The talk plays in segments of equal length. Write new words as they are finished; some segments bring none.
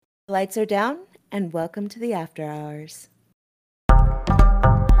Lights are down, and welcome to the After Hours.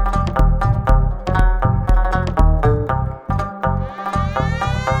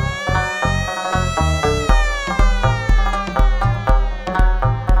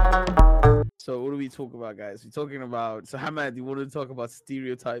 So what do we talk about, guys? We're talking about. So Hamad, you want to talk about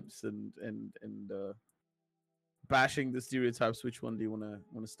stereotypes and bashing the stereotypes? Which one do you want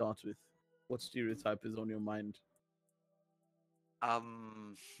to start with? What stereotype is on your mind?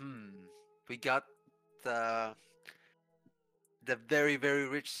 Um, hmm. We got the the very very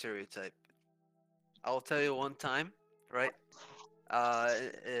rich stereotype. I'll tell you one time, right?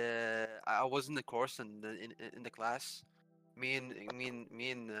 I was in the course and in the class. Me and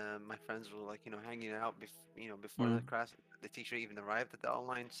my friends were like hanging out before the Mm. class. The teacher even arrived at the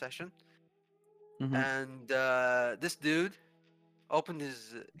online session, Mm-hmm. and this dude opened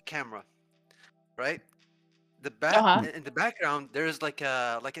his camera, right? Uh-huh. In the background there's like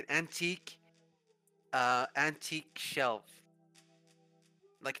an antique shelf,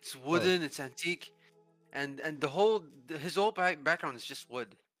 like it's Oh, wooden, it's antique, and his whole background is just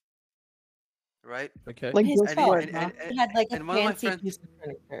wood, right? okay. Like His this And he, house wood, and, huh? and, and, had like a and one of my fancy friends, piece of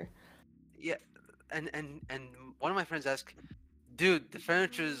furniture. yeah, and one of my friends asked, dude, the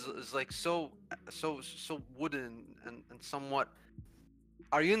furniture is like so wooden and somewhat.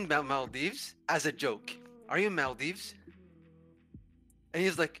 Are you in Maldives? As a joke, are you in Maldives? And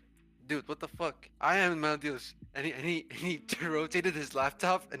he's like, dude, what the fuck? I am in Maldives. And he rotated his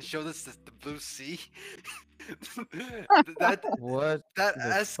laptop and showed us the blue sea. that What that the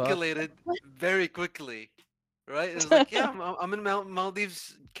fuck? escalated very quickly, right? It was like, yeah, I'm in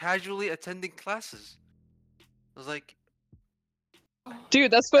Maldives casually attending classes. I was like, Dude,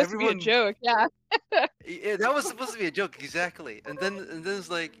 that's supposed to be a everyone, joke. Yeah. yeah, that was supposed to be a joke, exactly. And then it's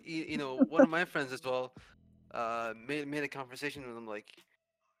like, one of my friends as well, made a conversation with him like,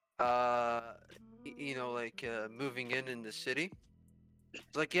 uh, moving in the city.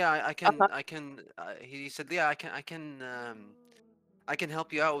 It's like, yeah, Uh-huh. I can. He said, yeah, I can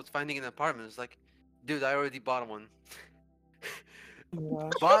help you out with finding an apartment. It's like, dude, I already bought one. Oh my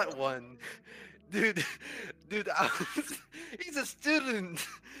gosh. Bought one, dude. Dude, he's a student.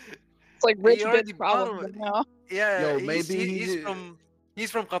 It's like He rich already bitch bought problems, one. you know? Yeah, Yo, he's maybe he, he's. he's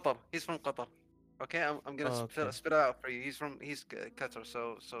from Qatar. He's from Qatar. Okay, I'm gonna Oh, okay. spit it out for you. He's Qatar.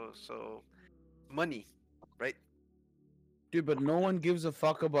 So money, right? Dude, but no one gives a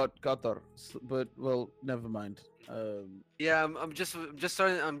fuck about Qatar. But well, never mind. Yeah, I'm just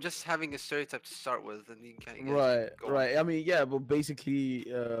starting. I'm just having a stereotype to start with, and you guys can Right, go on. right. I mean, yeah, but basically,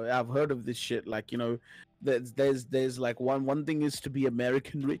 I've heard of this shit. Like, there's like one thing is to be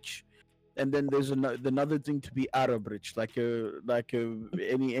American rich, and then there's another thing to be Arab rich.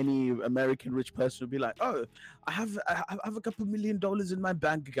 Any American rich person would be like, oh, I have a couple $1 million in my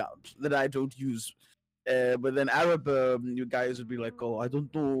bank account that I don't use. But then Arab you guys would be like, oh, I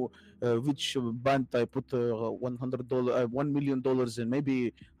don't know which band I put $100, $1 million in.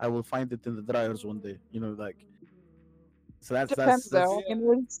 Maybe I will find it in the dryers one day. Like, so that's Depends that's though. that's I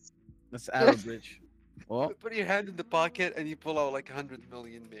mean, it's that's Arab rich. Well, Put your hand in the pocket and you pull out like 100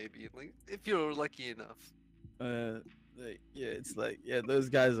 million, maybe, like if you're lucky enough. uh, yeah, it's like, yeah, those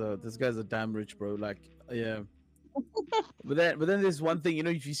guys are damn rich, bro. Like, yeah. But then there's one thing,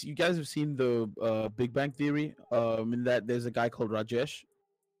 if you guys have seen the Big Bang Theory, in that there's a guy called Rajesh.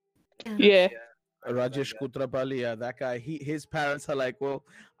 Yeah. yeah. Yeah, I know that Rajesh guy. Kutrapali, yeah, that guy. His parents are like, well,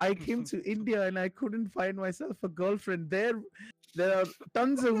 I came to India and I couldn't find myself a girlfriend. There are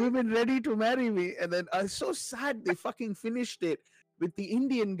tons of women ready to marry me, and then I was so sad they fucking finished it with the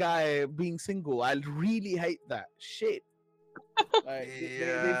Indian guy being single. I really hate that shit. Like, they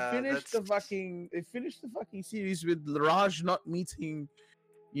Yeah, finished that's the fucking series with Raj not meeting,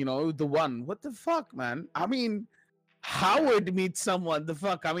 the one. What the fuck, man? I mean, Howard meets someone. The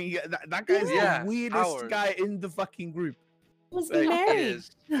fuck? I mean, yeah, that guy's the Yeah, yeah, weirdest Howard. guy in the fucking group. he was Like, He married.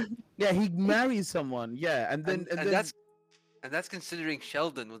 is, yeah, he marries someone. Yeah, and then and and and then that's considering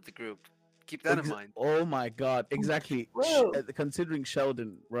Sheldon with the group. Keep that in mind. oh my god, exactly. True. Considering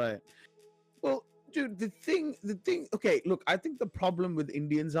Sheldon, right? Well, dude, the thing. Okay, look, I think the problem with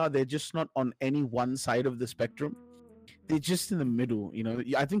Indians are they're just not on any one side of the spectrum. They're just in the middle.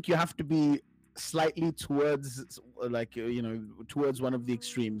 I think you have to be slightly towards, like, towards one of the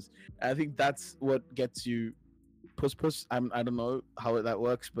extremes. I think that's what gets you puss puss. I don't know how that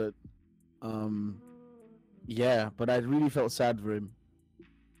works, but um yeah, but I really felt sad for him.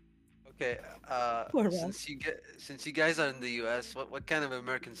 Okay, Poor Ross. since you guys are in the U.S., what kind of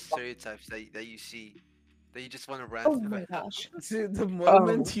American stereotypes that you see that you just want to rant Oh my about? gosh. See, the Oh,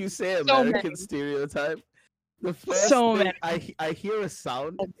 moment you say so American many. stereotype, The first So thing many. I hear a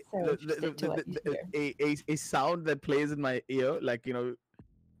sound, I'm so interested to what you hear. a sound that plays in my ear, like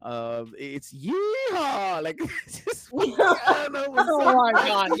it's yeehaw, like it's just fucking, I don't know, with Oh some my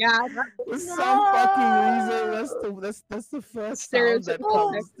god, yeah. with some fucking reason. That's the first sound that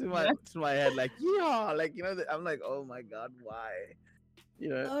Stereotypical comes Mexican. to my head, like yeehaw, like I'm like, oh my god, why? You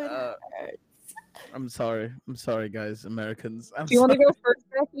know, Oh, it hurts. I'm sorry, guys, Americans. I'm Do you want to sorry. go first,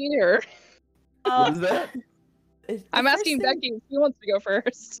 Becky, or What is that? I'm asking Becky if she wants to go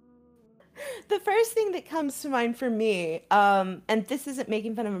first. The first thing that comes to mind for me, and this isn't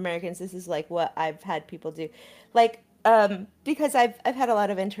making fun of Americans, this is like what I've had people do. Like, because I've had a lot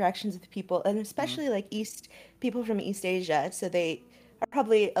of interactions with people, and especially like people from East Asia, so they are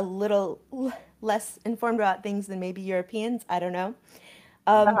probably a little less informed about things than maybe Europeans. I don't know.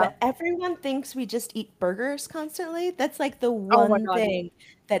 But everyone thinks we just eat burgers constantly. That's like the Oh my one god. thing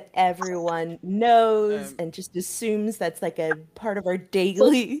that everyone knows Um, and just assumes that's like a part of our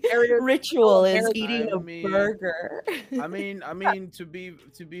daily Stereotypical ritual is American. eating I a mean, burger. I mean, to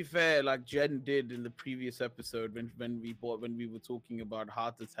be fair, like Jen did in the previous episode when we were talking about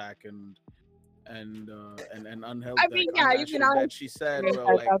heart attack and unhealthy, I mean, yeah, you unnatural can death, she said,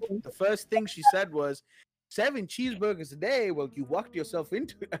 well, like the first thing she said was 7 cheeseburgers a day. Well, you walked yourself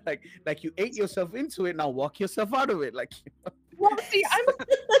into it, like you ate yourself into it. Now walk yourself out of it, like. Well, see, I'm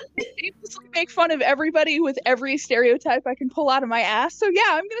aimlessly make fun of everybody with every stereotype I can pull out of my ass. So yeah,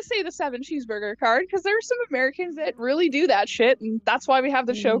 I'm gonna say the 7 cheeseburger card because there are some Americans that really do that shit, and that's why we have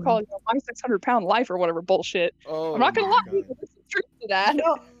the show called My 600-Pound Life or whatever bullshit. Oh, I'm not gonna my lie, God. there's some truth to that. You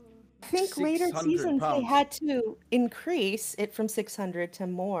know, I think later 600 seasons they pounds. had to increase it from 600 to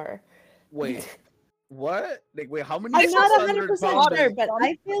more. Wait, what? Like, wait, how many I'm not 600 100% pounders? sure, but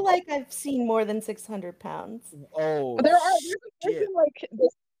I feel like I've seen more than 600 pounds. Oh, There's a shit. freaking, like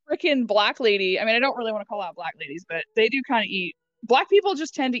this freaking black lady. I mean, I don't really want to call out black ladies, but they do kind of eat. Black people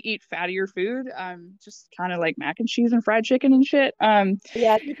just tend to eat fattier food. Just kind of like mac and cheese and fried chicken and shit. Yeah,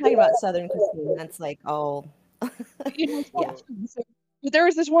 if you're talking about Southern cuisine, that's like all. You know, Yeah. so there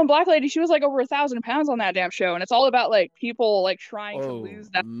was this one black lady. She was like over 1,000 pounds on that damn show, and it's all about like people like trying to lose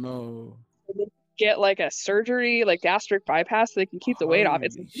that. No. Get like a surgery, like gastric bypass, so they can keep the weight off.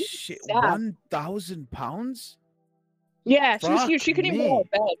 It's Holy shit, sad. 1,000 pounds? Yeah, she was huge. Fuck She couldn't even get out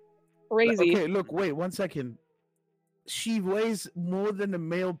of bed. Crazy. Okay, look, wait 1 second. She weighs more than a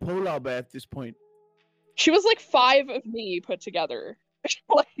male polar bear at this point. She was like 5 of me put together.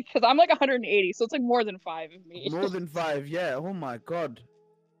 Like, because I'm like 180, so it's like more than 5 of me. More than 5, yeah. Oh my god.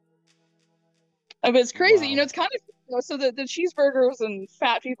 But it's crazy. You Wow. know, it's kind of so the cheeseburgers and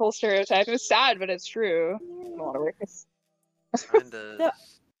fat people stereotype. It's sad, but it's true. In a lot of ways. Kinda.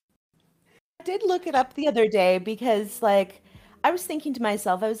 I did look it up the other day because, like, I was thinking to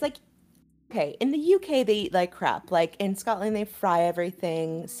myself, I was like, okay, in the UK they eat like crap. Like in Scotland they fry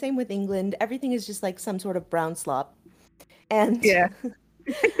everything. Same with England. Everything is just like some sort of brown slop. And Yeah.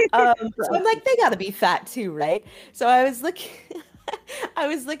 so I'm like, they gotta be fat too, right? So I was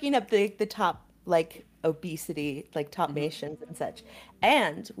looking up the top like obesity, like top nations and such.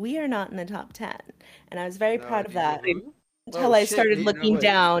 And we are not in the top 10. And I was very proud of that. Until I started looking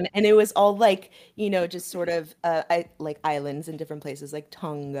down, and it was all like, you know, just sort of like islands in different places, like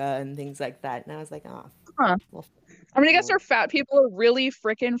Tonga and things like that. And I was like, oh. Huh. Well, I mean, I guess our fat people are really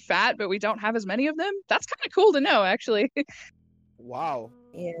freaking fat, but we don't have as many of them. That's kind of cool to know, actually. Wow.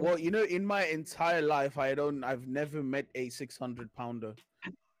 yeah. Well, you know, in my entire life, I've never met a 600 pounder.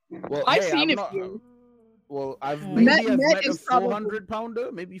 Well, I've hey, seen I'm a not, few. Well, I've Met met a is probably- 400 pounder,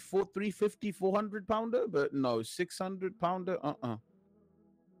 maybe 350, 400 pounder, but no, 600 pounder, Uh-uh.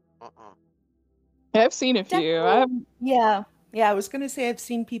 Yeah, I've seen a few. Yeah. I was gonna say I've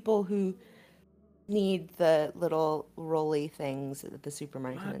seen people who need the little rolly things at the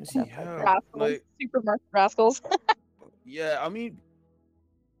supermarket and stuff like that. Rascals, Like, supermarket rascals. yeah, I mean,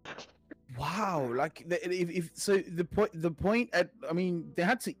 wow, like if so, the point at, I mean, they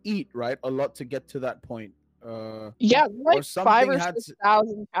had to eat, right, a lot to get to that point. Yeah, like or 5 something or had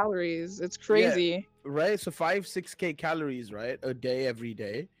 6,000 calories. It's crazy. Right, so 5-6K calories, right, a day, every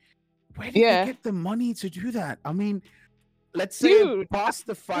day. Where did they get the money to do that? I mean, let's say past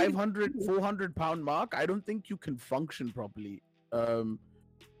the 500, 400 pound mark, I don't think you can function properly.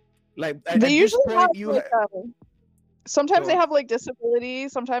 Like at They this usually point, have you like, sometimes they have like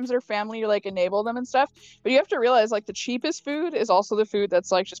disabilities. Sometimes their family like enable them and stuff. But you have to realize like the cheapest food is also the food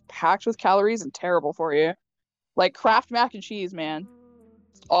that's like just packed with calories and terrible for you. Like Kraft mac and cheese, man.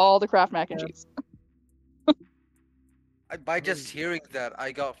 All the Kraft mac and cheese. By just hearing that,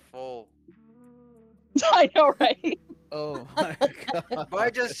 I got full. I know, right? Oh my god. By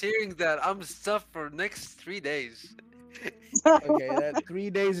just hearing that, I'm stuffed for next 3 days. Okay, that 3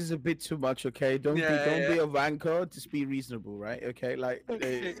 days is a bit too much. Okay, don't Yeah, be a wanker. Just be reasonable, right? Okay, like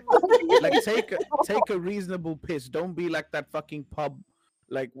yeah. like take a reasonable piss. Don't be like that fucking pub,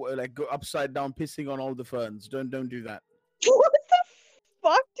 like go upside down pissing on all the ferns. Don't do that. What the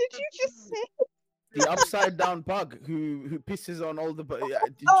fuck did you just say? The upside down pug who pisses on all the. Yeah,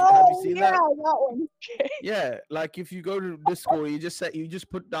 Oh, have you seen yeah, that? that one. Okay. Yeah, like if you go to Discord, you just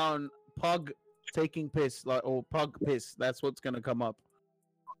put down pug taking piss, like, or pug piss. That's what's gonna come up.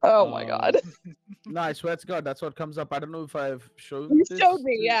 Oh my god. No, I swear to God, that's what comes up. I don't know if I've shown You this. showed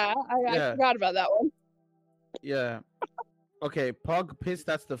me, to- yeah. I Yeah. forgot about that one. Yeah. Okay, pug piss.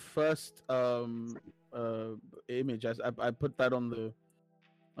 That's the first image. I put that on the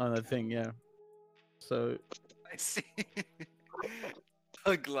thing. Yeah. So I see.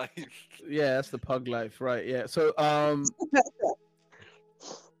 Pug life. yeah, that's the pug life, right? Yeah. So I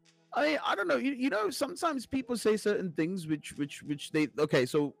don't know. You know, sometimes people say certain things which they okay.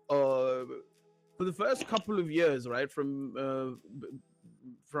 So for the first couple of years, right, from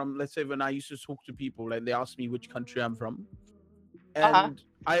let's say when I used to talk to people, like they asked me which country I'm from, and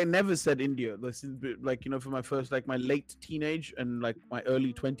I never said India. This is like, you know, for my first, like my late teenage and like my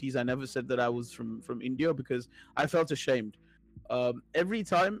early 20s, I never said that I was from India because I felt ashamed. Every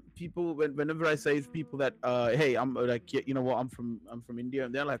time people, whenever I say to people that hey, I'm like, yeah, you know what, I'm from India,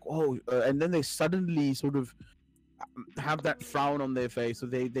 and they're like, oh, and then they suddenly sort of have that frown on their face, so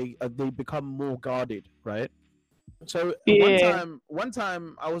they become more guarded, right? So Yeah. one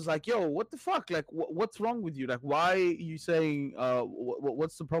time I was like, yo, what the fuck, like what's wrong with you, like why are you saying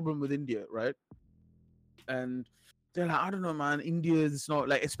what's the problem with India, right? And they're like, I don't know, man, India is not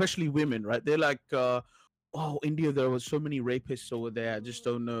like, especially women, right? They're like oh, India, there was so many rapists over there, I just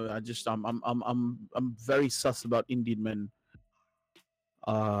don't know, I'm very sus about Indian men.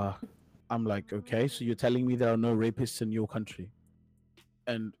 uh I'm like, okay, so you're telling me there are no rapists in your country,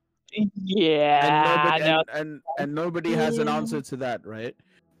 and Yeah, no. nobody has an Yeah. answer to that, right?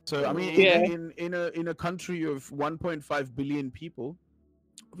 So I mean, Yeah. in a country of 1.5 billion people,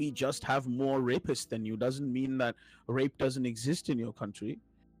 we just have more rapists than you. Doesn't mean that rape doesn't exist in your country,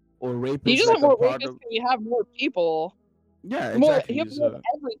 or rape You is just have like a more part rapists of. because you have more people. Yeah, More, you exactly. have more of So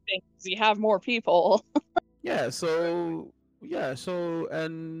everything because you have more people. yeah, so yeah, so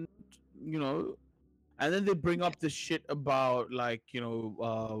and you know, and then they bring up this shit about, like, you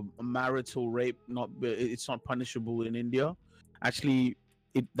know, marital rape, it's not punishable in India. Actually,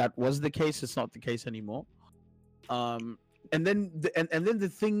 that was the case, it's not the case anymore. And then and then the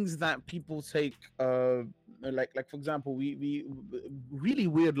things that people take, like for example, we really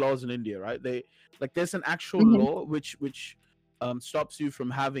weird laws in India, right? They, like, there's an actual Mhm. law which stops you from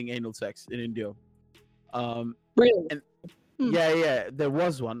having anal sex in India. Really? And Hmm. yeah, there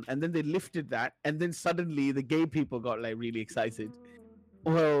was one, and then they lifted that, and then suddenly the gay people got like really excited.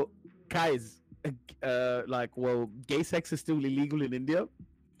 Well, guys, like, well, gay sex is still illegal in India.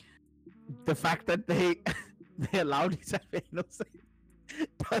 The fact that they allowed each other anal sex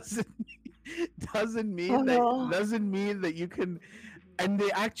doesn't Oh. doesn't mean that you can. And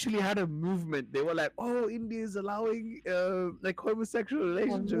they actually had a movement. They were like, "Oh, India is allowing like homosexual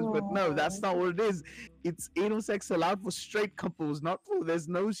relationships," but no, that's no. not what it is. It's anal sex allowed for straight couples, not for. There's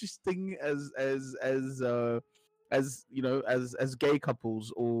no such thing as you know, as gay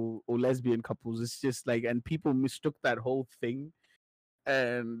couples or lesbian couples. It's just like, and people mistook that whole thing.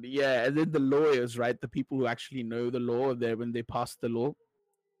 And yeah, and then the lawyers, right? The people who actually know the law, there when they passed the law,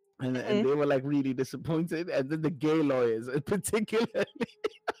 and Mhm. they were like really disappointed. And then the gay lawyers, particularly,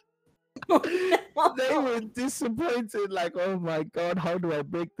 they were disappointed, like, oh my god, how do I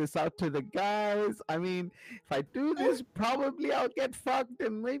break this out to the guys? I mean, if I do this, probably I'll get fucked,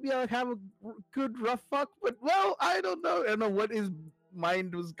 and maybe I'll have a good rough fuck, but well, I don't know what his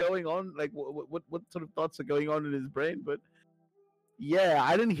mind was going on, like what sort of thoughts are going on in his brain. But yeah,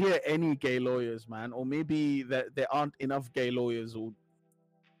 I didn't hear any gay lawyers, man. Or maybe that there aren't enough gay lawyers, or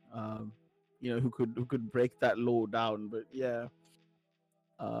um you know, who could break that law down. But yeah,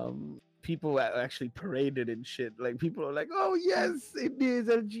 people actually paraded and shit. Like, people are like, "Oh yes, it is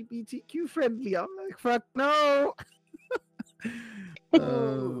LGBTQ friendly." I'm like, "Fuck no!" Oh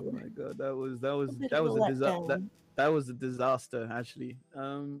Ooh, my god, a bit of a letdown. that was a disaster, actually.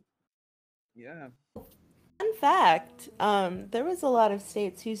 Yeah. Fun fact, there was a lot of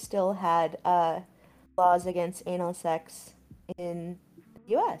states who still had laws against anal sex in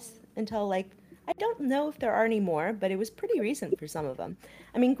the US until, like, I don't know if there are any more, but it was pretty recent for some of them.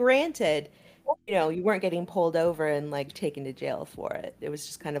 I mean, granted, you know, you weren't getting pulled over and like taken to jail for it. It was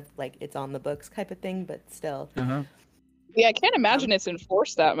just kind of like it's on the books type of thing, but still. Uh huh. Yeah, I can't imagine it's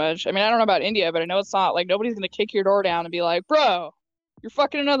enforced that much. I mean, I don't know about India, but I know it's not. Like, nobody's gonna kick your door down and be like, "Bro, you're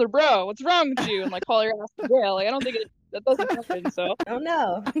fucking another bro. What's wrong with you?" And like call your ass to jail. Like, I don't think that doesn't happen. So Oh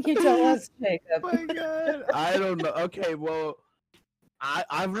no, you tell us, Jacob. Oh my god, I don't know. Okay, well,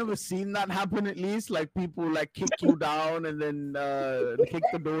 I've never seen that happen. At least, like people like kick you down and then kick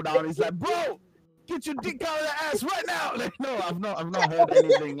the door down. He's like, bro, get your dick out of the ass right now. Like, no, I've not heard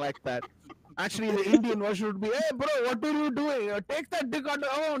anything like that. Actually, the Indian version would be, hey, bro, what are you doing? Take that dick out.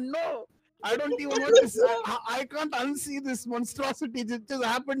 Oh no, I don't even want this. I can't unsee this monstrosity. It just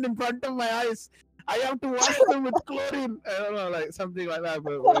happened in front of my eyes. I have to wash them with chlorine. I don't know, like something like that.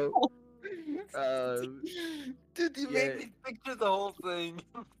 But well, Dude, you made me picture the whole thing.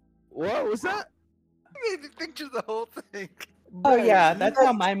 what was that? You made me picture the whole thing. Oh yeah, that's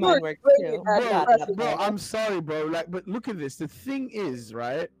how my mind works too. Bro, Not that bro, bad. I'm sorry, bro. Like, but look at this. The thing is,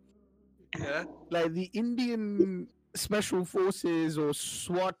 right? Yeah. Like the Indian special forces or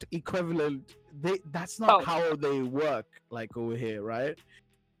SWAT equivalent, that's not how they work. Like over here, right?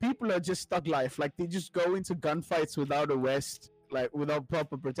 People are just thug life. Like they just go into gunfights without a vest, like without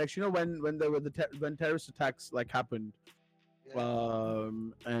proper protection. You know, when there were when terrorist attacks like happened,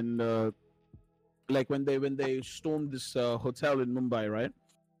 and like when they stormed this hotel in Mumbai, right?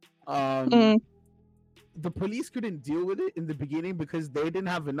 The police couldn't deal with it in the beginning because they didn't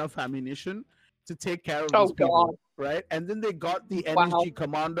have enough ammunition to take care of these people, right? And then they got the NSG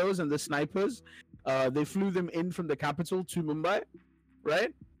commandos and the snipers. They flew them in from the capital to Mumbai,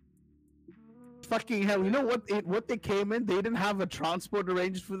 right? Fucking hell! You know what they came in? They didn't have a transport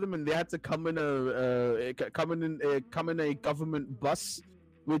arranged for them, and they had to come in a government bus,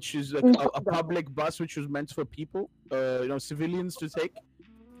 which is like a public bus, which was meant for people, civilians to take.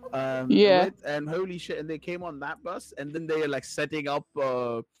 And holy shit, and they came on that bus, and then they are like setting up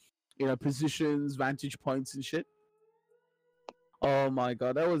positions, vantage points and shit. Oh my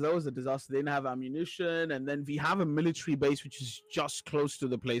god, that was a disaster. They didn't have ammunition, and then we have a military base which is just close to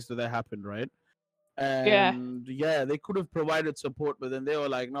the place where that happened, right? And yeah, they could have provided support, but then they were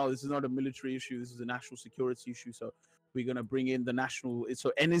like, no, this is not a military issue, this is a national security issue, so we're gonna bring in the national.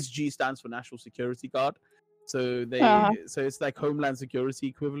 So NSG stands for National Security Guard. So so it's like Homeland Security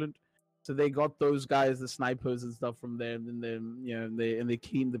equivalent. So they got those guys, the snipers and stuff from there, and then they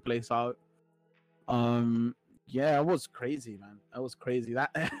cleaned the place out. Yeah, it was crazy, man. That was crazy.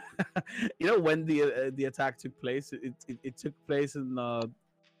 That when the attack took place, it took place in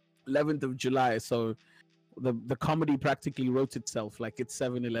 11th of July. So the comedy practically wrote itself, like it's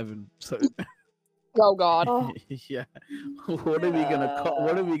 7/11. So oh god. Yeah. What are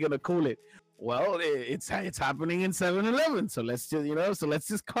we gonna call it? Well, it's happening in 7/11, so let's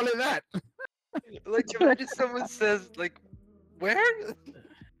just call it that. Like imagine someone says like where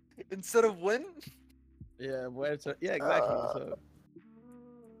instead of when. Yeah, where to? Yeah, exactly. So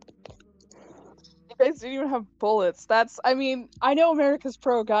you guys didn't even have bullets. I mean, I know America's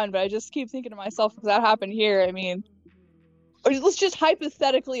pro-gun, but I just keep thinking to myself, if that happened here, I mean, let's just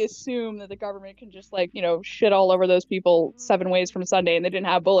hypothetically assume that the government can just shit all over those people 7 ways from Sunday, and they didn't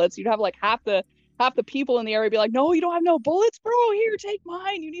have bullets. You'd have like half the people in the area be like, no, you don't have no bullets, bro. Here, take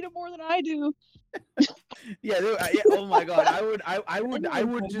mine. You need it more than I do. Yeah. Oh my god, I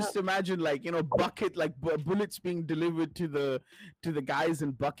would just imagine bucket bullets being delivered to the guys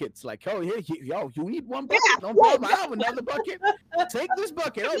in buckets. Like, oh here, you need one bucket? No problem. I have another bucket. Take this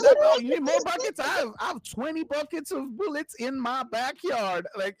bucket. Oh, you need more buckets? I have 20 buckets of bullets in my backyard.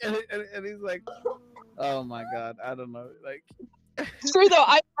 Like, and he's like, oh my god, I don't know, like. It's true though.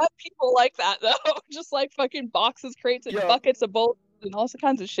 I have people like that though, just like fucking boxes, crates, and buckets of bullets and all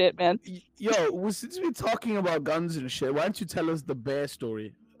kinds of shit, man. Yo, since we're talking about guns and shit, why don't you tell us the bear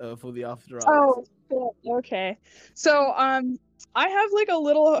story for the after hours? Oh, okay. So, I have like a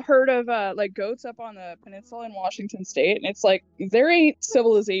little herd of like goats up on the peninsula in Washington State, and it's like there ain't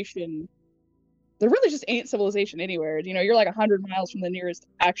civilization. There really just ain't civilization anywhere. You're like 100 miles from the nearest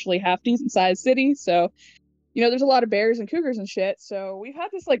actually half decent sized city, so. There's a lot of bears and cougars and shit. So we've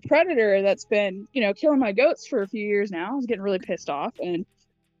had this like predator that's been, killing my goats for a few years now. I was getting really pissed off, and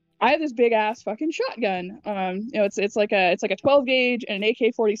I have this big ass fucking shotgun. It's like a 12 gauge and an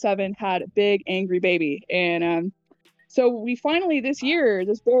AK-47 had a big angry baby, and so we finally this year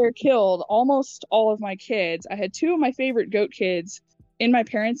this bear killed almost all of my kids. I had 2 of my favorite goat kids in my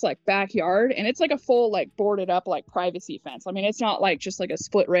parents' like backyard, and it's like a full like boarded up like privacy fence. I mean, it's not like just like a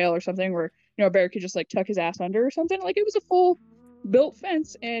split rail or something where a bear could just like tuck his ass under or something. Like it was a full built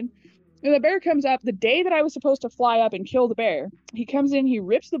fence, and the bear comes up the day that I was supposed to fly up and kill the bear. He comes in, he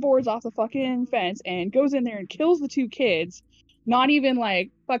rips the boards off the fucking fence and goes in there and kills the 2 kids. not even like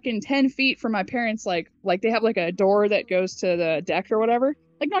fucking 10 feet from my parents, like they have like a door that goes to the deck or whatever.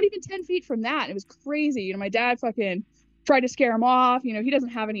 Like not even 10 feet from that. It was crazy. You know, my dad fucking tried to scare him off. You know, he doesn't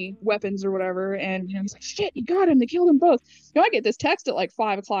have any weapons or whatever. And, you know, he's like, shit, you got him. They killed them both. You know, I get this text at like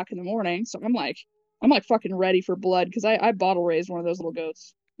 5 o'clock in the morning. So I'm like fucking ready for blood because I bottle raised one of those little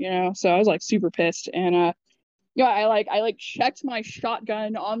goats, you know? So I was like super pissed. And, yeah, I like checked my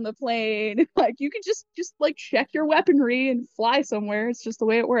shotgun on the plane. Like you can just like check your weaponry and fly somewhere. It's just the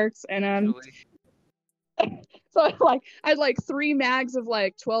way it works. And Actually, so I had like 3 mags of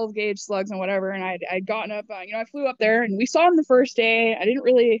like 12 gauge slugs and whatever. And I'd gotten up. You know, I flew up there and we saw him the first day.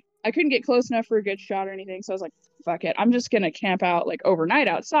 I couldn't get close enough for a good shot or anything. So I was like, fuck it, I'm just gonna camp out like overnight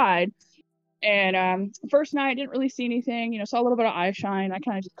outside. And first night didn't really see anything. You know, saw a little bit of eye shine. I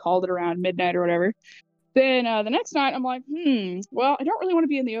kind of just called it around midnight or whatever. Then the next night, I'm like, well, I don't really want to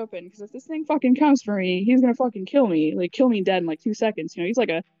be in the open because if this thing fucking comes for me, he's gonna fucking kill me, like kill me dead in like 2 seconds. You know, he's like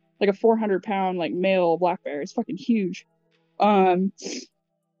a 400 pound like male black bear. It's fucking huge. Um,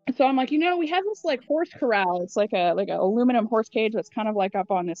 so I'm like, you know, we have this like horse corral. It's like a aluminum horse cage that's kind of like up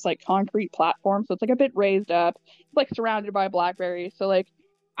on this like concrete platform, so it's like a bit raised up. It's like surrounded by blackberries. So like,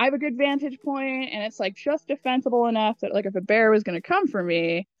 I have a good vantage point, and it's like just defensible enough that like if a bear was gonna come for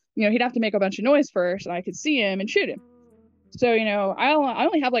me, you know, he'd have to make a bunch of noise first, and I could see him and shoot him. So, you know, I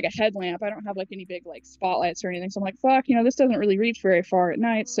only have like a headlamp. I don't have like any big like spotlights or anything. So I'm like, fuck, you know, this doesn't really reach very far at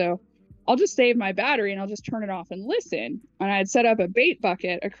night. So I'll just save my battery and I'll just turn it off and listen. And I'd set up a bait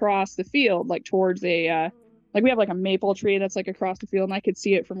bucket across the field, like towards like we have like a maple tree that's like across the field and I could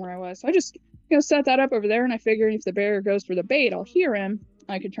see it from where I was. So I just, you know, set that up over there and I figured if the bear goes for the bait, I'll hear him.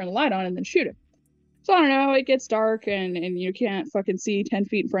 I could turn the light on and then shoot him. So I don't know, it gets dark and you can't fucking see 10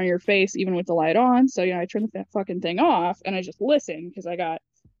 feet in front of your face even with the light on. So, you know, I turn the fucking thing off and I just listen because I got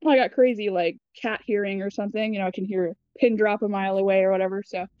crazy like cat hearing or something. You know, I can hear a pin drop a mile away or whatever.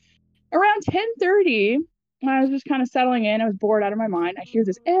 So around 10:30, when I was just kind of settling in, I was bored out of my mind. I hear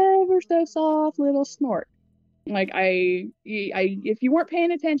this ever so soft little snort. Like if you weren't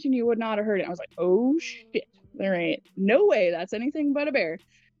paying attention, you would not have heard it. I was like, oh shit, there ain't no way that's anything but a bear.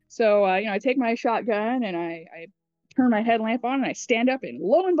 So, you know, I take my shotgun and I turn my headlamp on and I stand up and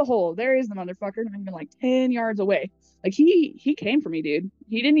lo and behold, there is the motherfucker not even like 10 yards away. Like he came for me, dude.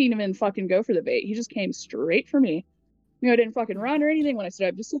 He didn't even fucking go for the bait. He just came straight for me. You know, I didn't fucking run or anything when I stood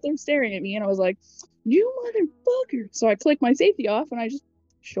up. Just sit there staring at me and I was like, you motherfucker. So I clicked my safety off and I just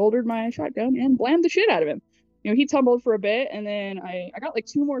shouldered my shotgun and blammed the shit out of him. You know, he tumbled for a bit and then I got like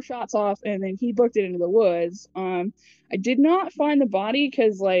 2 more shots off and then he booked it into the woods. I did not find the body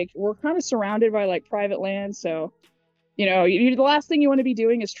because like we're kind of surrounded by like private land. So, you know, the last thing you want to be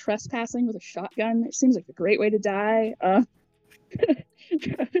doing is trespassing with a shotgun. It seems like a great way to die.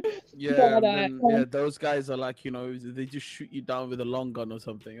 Yeah, But, and then yeah, those guys are like, you know, they just shoot you down with a long gun or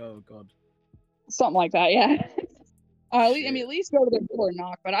something. Oh god. something like that, yeah. I mean, Shit. at least go to the door and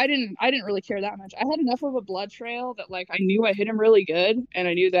knock, but I didn't really care that much. I had enough of a blood trail that like I knew I hit him really good, and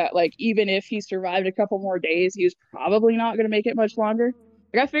I knew that like even if he survived a couple more days, he was probably not gonna make it much longer.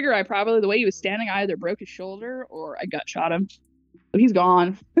 Like I figure I probably the way he was standing, I either broke his shoulder or I gut shot him. But he's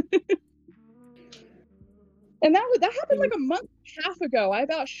gone. And that happened like a month and a half ago. I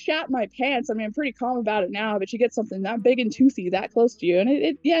about shat my pants. I mean, I'm pretty calm about it now, but you get something that big and toothy that close to you, and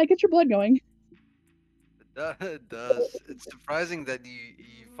it gets your blood going. it does. It's surprising that you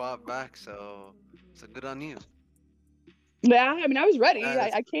fought back, so good on you. Yeah, I mean, I was ready. Yeah,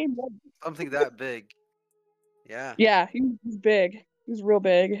 I came ready. something that big. Yeah. Yeah, he's big. He's real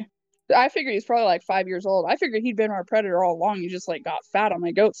big. I figured he's probably like 5 years old. I figured he'd been our predator all along. He just like got fat on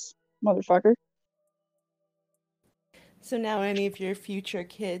my goats, motherfucker. So now any of your future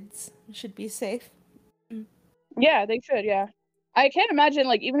kids should be safe. Yeah, they should. Yeah, I can't imagine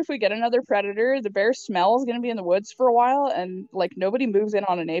like even if we get another predator, the bear smell is gonna be in the woods for a while, and like nobody moves in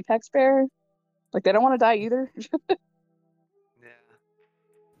on an apex bear. Like they don't want to die either. Yeah.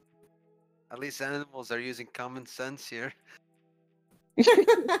 At least animals are using common sense here.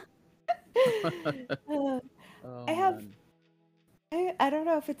 Uh, Oh, I have man. I don't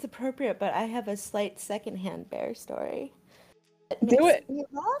know if it's appropriate, but I have a slight secondhand bear story. It Do makes it. me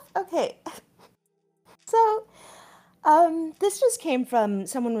laugh. Okay. So, this just came from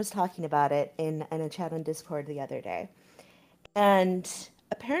someone was talking about it in a chat on Discord the other day. And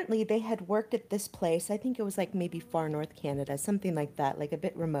apparently they had worked at this place. I think it was like maybe far north Canada, something like that, like a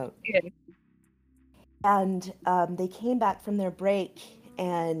bit remote. Yeah. And they came back from their break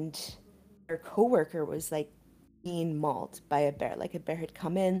and their coworker was like being mauled by a bear. Like a bear had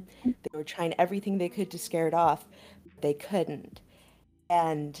come in. They were trying everything they could to scare it off, but they couldn't.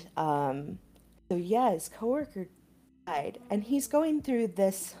 And so yeah, his coworker died, and he's going through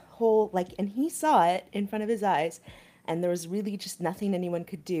this whole like, and he saw it in front of his eyes, and there was really just nothing anyone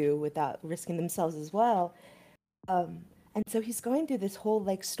could do without risking themselves as well. And so he's going through this whole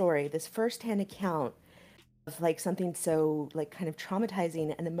like story, this firsthand account of like something so like kind of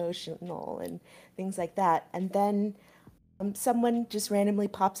traumatizing and emotional and things like that. And then someone just randomly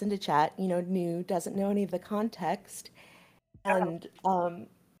pops into chat, new, doesn't know any of the context, and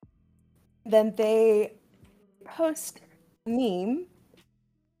then they post a meme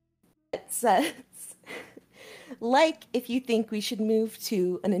that says, like, if you think we should move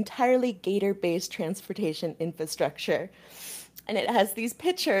to an entirely gator-based transportation infrastructure. And it has these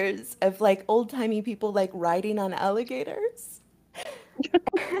pictures of like old-timey people like riding on alligators.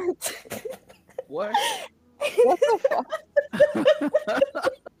 What? What the fuck?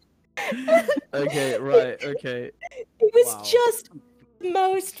 Okay, right, okay. It was Wow. just the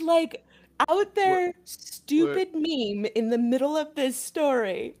most like out there stupid meme in the middle of this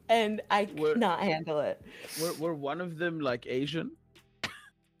story, and I could not handle it. Were one of them like Asian?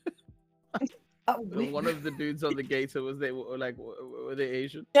 Oh, One of the dudes on the gator were they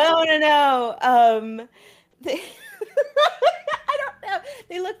Asian? no. They, I don't know.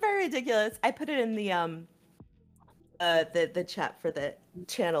 They look very ridiculous. I put it in the chat for the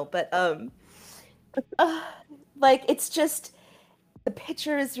channel, but like it's just the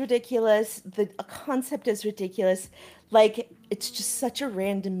picture is ridiculous, the concept is ridiculous. Like it's just such a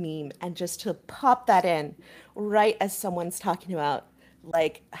random meme, and just to pop that in right as someone's talking about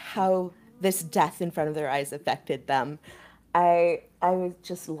like how this death in front of their eyes affected them, I was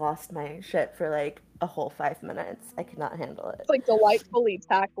just lost my shit for like a whole 5 minutes. I could not handle it. It's like delightfully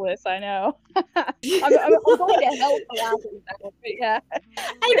tactless. I know. I'm going to hell for laughing at it, but yeah.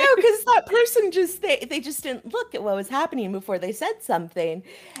 I know, because that person just they just didn't look at what was happening before they said something,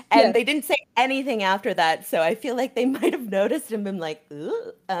 and they didn't say anything after that. So I feel like they might have noticed and been like,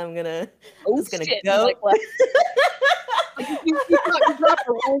 "Ooh, I'm gonna shit, go." like, you drop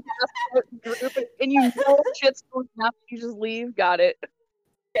a whole group and you know shit's going to happen, you just leave. Got it.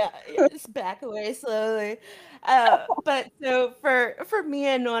 Yeah, just back away slowly. But so for me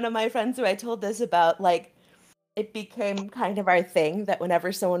and one of my friends who I told this about, like, it became kind of our thing that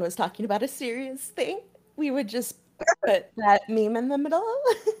whenever someone was talking about a serious thing, we would just put that meme in the middle.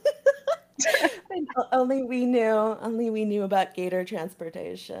 And only we knew about gator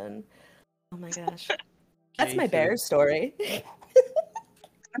transportation. Oh my gosh. That's my bear story.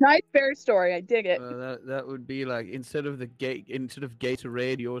 Nice bear story. I dig it. That would be like instead of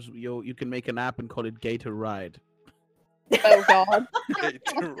Gatorade, you can make an app and call it Gator Ride. Oh god.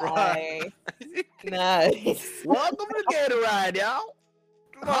 Gator Ride. Nice. Welcome to Gator Ride, y'all.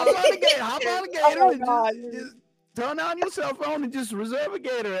 Hop on the Gator and just turn on your cell phone and just reserve a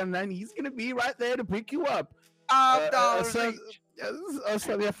Gator, and then he's gonna be right there to pick you up. $5 each.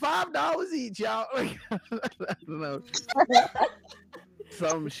 So they're $5 each, y'all. I don't know.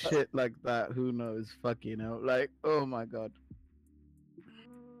 Some shit like that. Who knows? Fucking hell. Like, oh my god.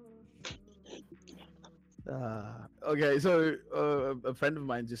 Okay, so a friend of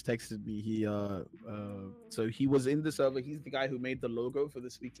mine just texted me. So he was in the server. He's the guy who made the logo for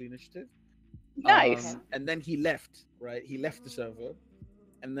this weekly initiative. Nice. And then he left. Right, he left the server,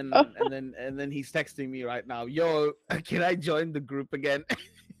 and then he's texting me right now. Yo, can I join the group again?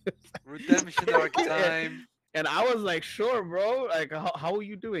 Redemption arc time. And I was like, sure, bro. Like, how are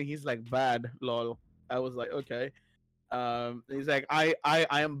you doing? He's like, bad, lol. I was like, okay. He's like, I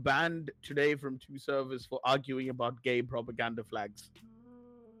am banned today from 2 servers for arguing about gay propaganda flags.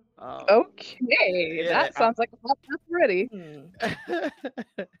 Okay, that sounds like a hot mess already.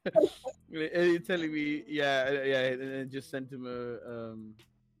 He's telling me, yeah, and then just sent him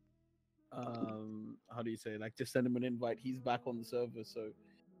how do you say, like, just send him an invite. He's back on the server, so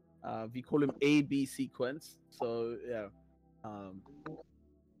we call him AB Sequence. So yeah,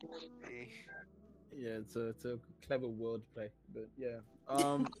 yeah, it's a clever wordplay, but yeah,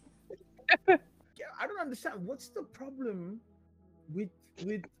 yeah, I don't understand what's the problem with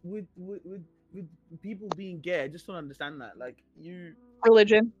people being gay. I just don't understand that. Like, you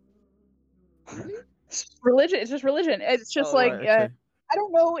Religion. really? Religion. It's just religion. It's just Right, okay. I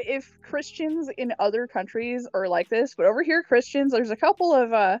don't know if Christians in other countries are like this, but over here, Christians, there's a couple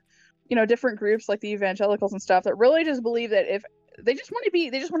of different groups like the evangelicals and stuff that really just believe that if they just want to be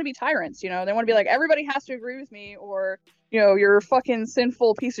tyrants, they want to be like, everybody has to agree with me, or you're a fucking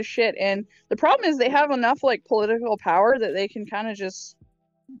sinful piece of shit. And the problem is they have enough like political power that they can kind of just,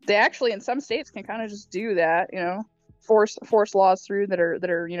 they actually in some states can kind of just do that, force laws through that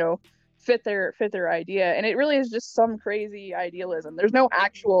are fit their idea. And it really is just some crazy idealism. There's no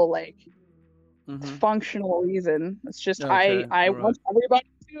actual like Mm-hmm. functional reason. It's just Okay. I All right. want everybody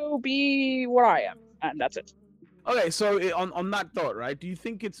to be what I am, and that's it. Okay. So on that thought, right? Do you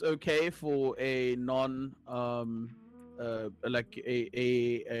think it's okay for a non like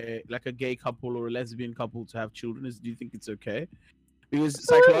like a gay couple or a lesbian couple to have children? Do you think it's okay? Because Absolutely.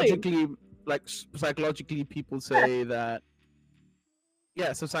 psychologically, like psychologically, people say that.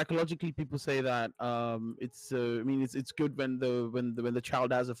 Yeah, so psychologically, people say that it's. I mean, it's good when the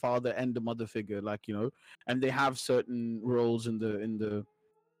child has a father and a mother figure, like and they have certain roles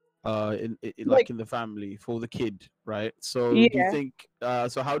Like, like in the family for the kid, right? So do you yeah, think?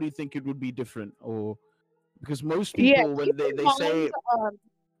 So how do you think it would be different, or because most yeah. people Keep when in they mind, say,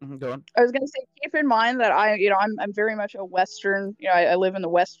 Mhm, go on. I was gonna say, keep in mind that I'm very much a Western. I live in the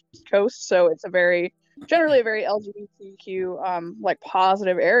West Coast, so it's generally a very LGBTQ like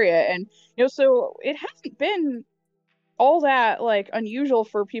positive area, and so it hasn't been all that like unusual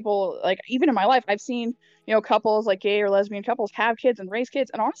for people. Like, even in my life, I've seen couples, like gay or lesbian couples, have kids and raise kids,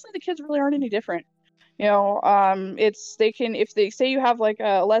 and honestly, the kids really aren't any different. It's they can, if they say you have like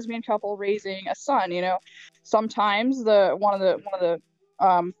a lesbian couple raising a son, sometimes the one of the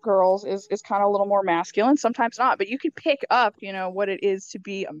girls is kind of a little more masculine, sometimes not, but you can pick up what it is to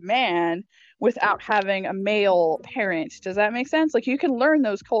be a man without having a male parent. Does that make sense? Like, you can learn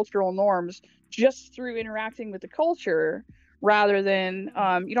those cultural norms just through interacting with the culture, rather than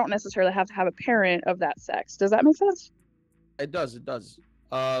you don't necessarily have to have a parent of that sex. Does that make sense? It does. It does.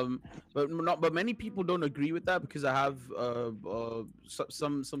 Um, but many people don't agree with that because I have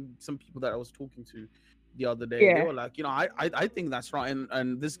some people that I was talking to the other day. They Yeah, were like, I think that's right.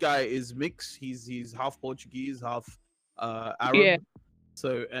 And this guy is mixed. He's half Portuguese, half yeah, Arab.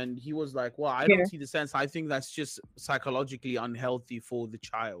 So and he was like, well, I don't yeah. see the sense. I think that's just psychologically unhealthy for the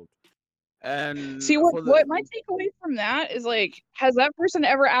child. See, And for what my the takeaway from that is, like, has that person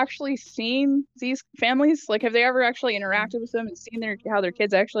ever actually seen these families? Like, have they ever actually interacted with them and seen how their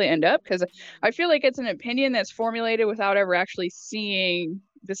kids actually end up? Because I feel like it's an opinion that's formulated without ever actually seeing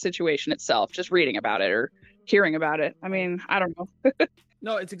the situation itself, just reading about it or hearing about it. I mean, I don't know.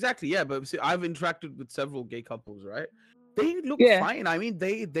 No, it's exactly, yeah. But see, I've interacted with several gay couples, right? They look Yeah, fine. I mean,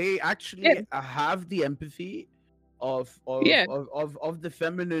 they yeah, actually have the empathy yeah, of the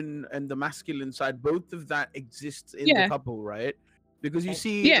feminine and the masculine side. Both of that exists in the yeah, couple, right? Because you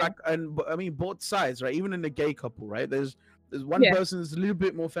see, yeah, like, I mean, both sides, right? Even in a gay couple, right? There's one yeah, person is a little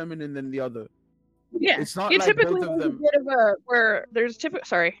bit more feminine than the other. yeah. It's not Yeah, like typically both of there's a them. bit of a where there's typical.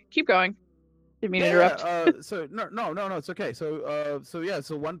 Sorry, keep going. Didn't mean to Yeah, interrupt. yeah. So no, it's okay. So yeah,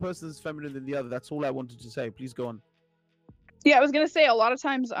 so one person is feminine than the other. That's all I wanted to say. Please go on. Yeah, I was gonna say, a lot of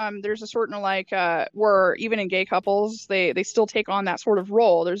times there's a certain like where even in gay couples they still take on that sort of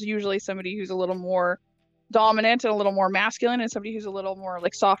role. There's usually somebody who's a little more dominant and a little more masculine, and somebody who's a little more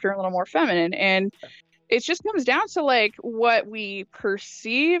like softer and a little more feminine. And it just comes down to like what we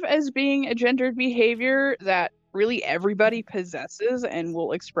perceive as being a gendered behavior that really everybody possesses and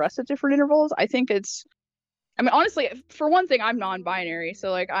will express at different intervals. I mean, honestly, for one thing, I'm non-binary,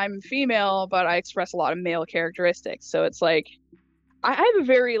 so like I'm female, but I express a lot of male characteristics. So it's like I have a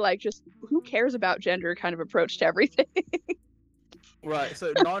very like just who cares about gender kind of approach to everything. Right.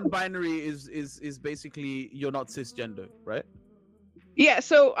 So non-binary is basically you're not cisgender, right? Yeah,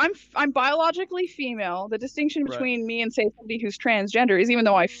 so I'm biologically female. The distinction Right. between me and say somebody who's transgender is, even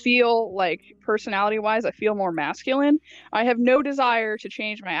though I feel like personality wise I feel more masculine, I have no desire to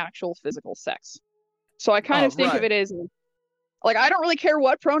change my actual physical sex. So I kind Oh, of think of right. it as like, I don't really care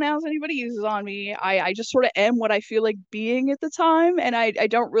what pronouns anybody uses on me. I just sort of am what I feel like being at the time, and I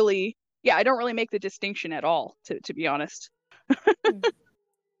don't really, yeah, I don't really make the distinction at all, to be honest. Hmm.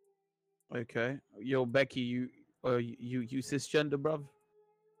 Okay. Yo, Becky, you cisgender, bruv?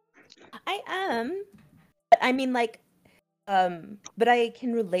 I am, but I mean, like, but I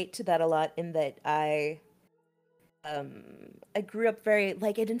can relate to that a lot in that um, I grew up very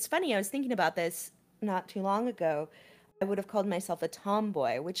like, and it's funny. I was thinking about this not too long ago. I would have called myself a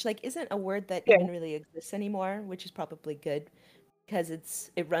tomboy, which like isn't a word that Yeah, even really exists anymore, which is probably good because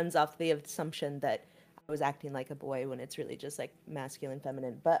it runs off the assumption that I was acting like a boy when it's really just like masculine,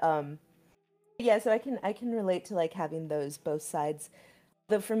 feminine. But yeah, so I can relate to like having those both sides.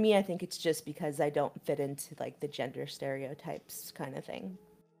 Though for me, I think it's just because I don't fit into like the gender stereotypes kind of thing.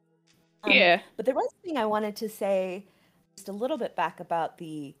 yeah, But there was something I wanted to say just a little bit back about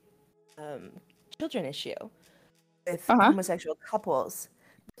the um, children issue with uh-huh, homosexual couples.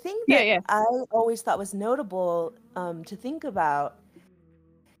 The thing yeah, that yeah, I always thought was notable to think about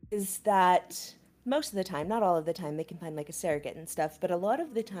is that most of the time, not all of the time, they can find like a surrogate and stuff, but a lot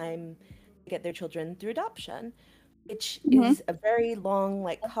of the time they get their children through adoption, which Mhm. is a very long,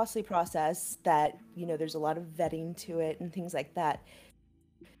 like costly process that, there's a lot of vetting to it and things like that.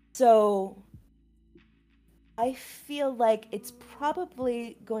 So I feel like it's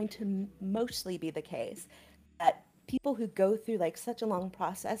probably going to mostly be the case that people who go through like such a long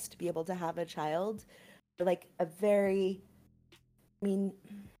process to be able to have a child are like a very, I mean,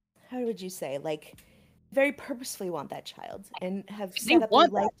 how would you say, like very purposefully want that child and have They set up their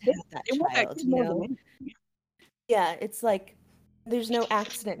want that life to kid. have that They want that child, kid more than anything. Yeah, it's like there's no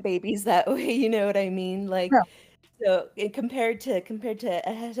accident babies that way, you know what I mean? Like Yeah. so compared to a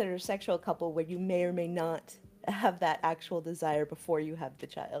heterosexual couple where you may or may not have that actual desire before you have the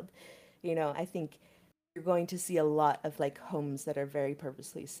child. I think you're going to see a lot of like homes that are very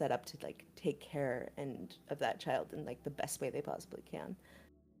purposely set up to like take care and of that child in like the best way they possibly can.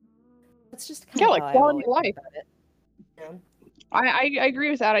 That's just kind Yeah, of like how I've quality always of thought life. about it. Yeah. I agree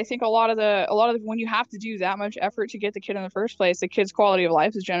with that. I think a lot of when you have to do that much effort to get the kid in the first place, the kid's quality of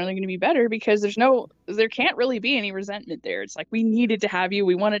life is generally going to be better because there can't really be any resentment there. It's like we needed to have you,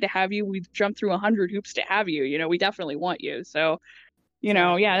 we wanted to have you, we jumped through 100 hoops to have you. We definitely want you. So, yeah, that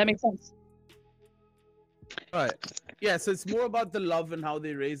Exactly. makes sense. Right. Yeah, so it's more about the love and how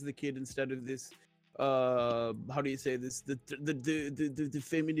they raise the kid instead of this how do you say this, the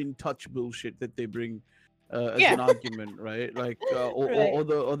feminine touch bullshit that they bring as Yeah. an argument, right? Like Right. or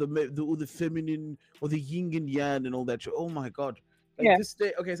the feminine or the yin and yang and all that shit. Oh my god. Like Yeah. this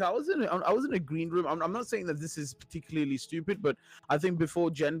day, okay, so I was in a green room. I'm not saying that this is particularly stupid, but I think before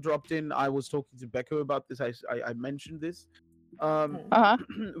Jen dropped in, I was talking to Becca about this. I mentioned this. Mm. Uh-huh.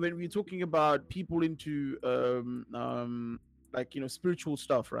 When we're talking about people into like spiritual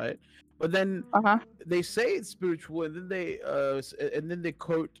stuff, right? But then Uh-huh. they say it's spiritual, and then they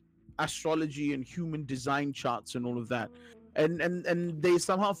quote astrology and human design charts and all of that, and they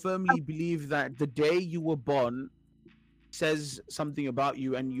somehow firmly believe that the day you were born says something about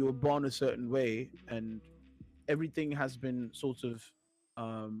you, and you were born a certain way, and everything has been sort of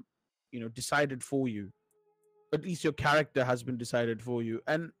um decided for you. At least your character has been decided for you.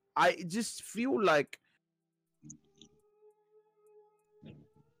 And I just feel like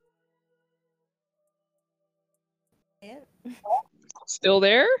Yeah. Still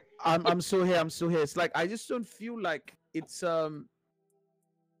there? I'm still here. I'm still here. It's like I just don't feel like it's I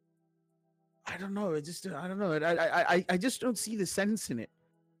don't know. I don't know. I just don't see the sense in it.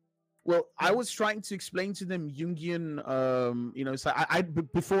 Well, I was trying to explain to them Jungian, so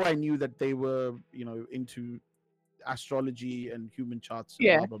before I knew that they were, into astrology and human charts and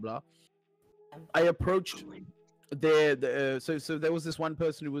Yeah. blah blah blah. I approached so there was this one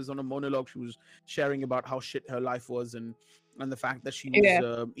person who was on a monologue. She was sharing about how shit her life was, and the fact that she was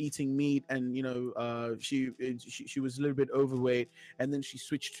Yeah. eating meat, and she was a little bit overweight, and then she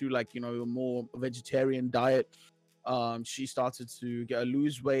switched to like a more vegetarian diet. She started to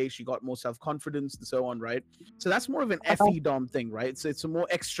lose weight, she got more self-confidence and so on, right? So that's more of an Uh-huh. fe dom thing, right? So it's a more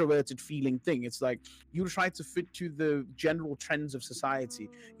extroverted feeling thing. It's like you try to fit to the general trends of society.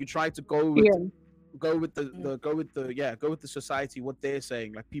 You try to Yeah. go with the society, what they're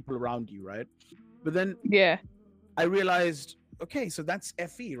saying, like people around you, right? But then Yeah. I realized, okay, so that's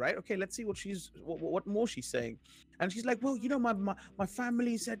fe, right? Okay, let's see what more she's saying. And she's like, well, my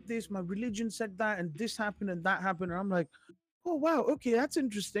family said this, my religion said that, and this happened and that happened. And I'm like, oh wow, okay, that's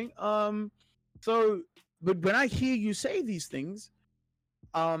interesting. So but when I hear you say these things,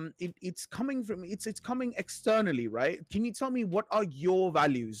 it's coming from it's coming externally, right? Can you tell me what are your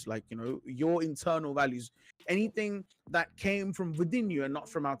values, like your internal values, anything that came from within you and not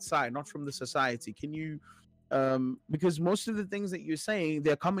from outside, not from the society? Can you because most of the things that you're saying,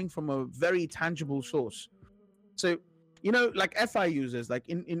 they're coming from a very tangible source. So like fi users, like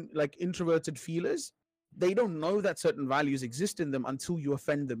in like introverted feelers, they don't know that certain values exist in them until you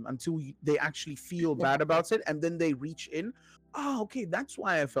offend them, until they actually feel bad about it, and then they reach in. Oh, okay, that's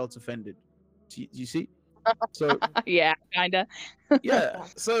why I felt offended. You see? So Yeah, kinda. yeah, Yeah.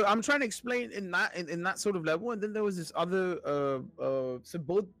 so I'm trying to explain in that sort of level. And then there was this other so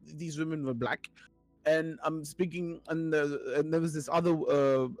both these women were black, and I'm speaking, and there was this other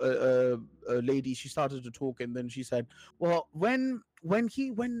lady. She started to talk, and then she said, well, when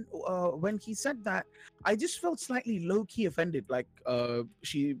he said that, I just felt slightly low-key offended, like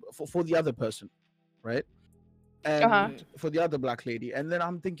she for the other person, right? Uh-huh. And for the other black lady. And then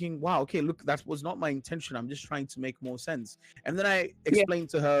I'm thinking, wow, okay, look, that was not my intention, I'm just trying to make more sense. And then I Yeah. explained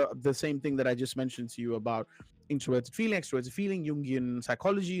to her the same thing that I just mentioned to you about introverted feeling, extroverted feeling, Jungian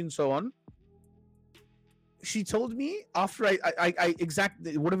psychology, and so on. She told me, after I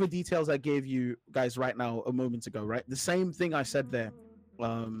exactly whatever details I gave you guys right now a moment ago, right? The same thing I said there.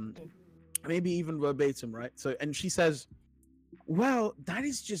 maybe even verbatim, right? So, and she says, well, that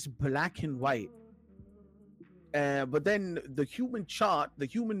is just black and white. But then the human chart, the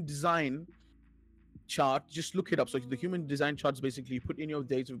human design chart, just look it up. So the human design chart is basically you put in your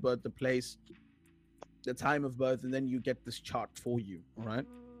date of birth, the place, the time of birth, and then you get this chart for you, right?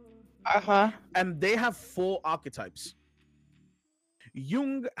 Uh-huh. And they have 4 archetypes.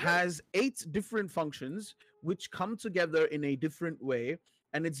 Jung has 8 different functions which come together in a different way,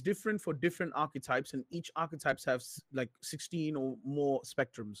 and it's different for different archetypes, and each archetypes have like 16 or more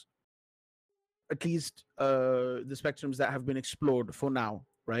spectrums, at least the spectrums that have been explored for now,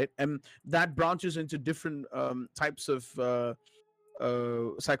 right? And that branches into different types of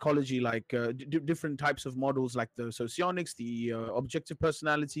psychology, like different types of models, like the socionics, the objective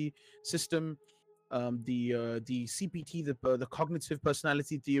personality system, the CPT, the cognitive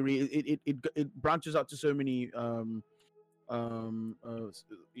personality theory. It branches out to so many to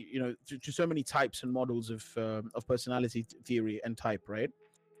so many types and models of personality theory and type, right?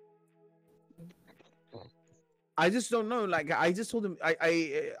 I just don't know. Like I just told them,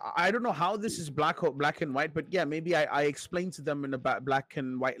 I don't know how this is black and white, but yeah, maybe I explained to them in a black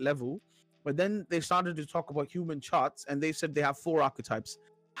and white level, but then they started to talk about human charts, and they said they have 4 archetypes.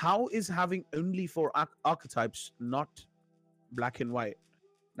 How is having only 4 archetypes not black and white?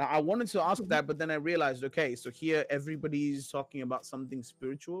 Now I wanted to ask that, but then I realized, okay, so here everybody's talking about something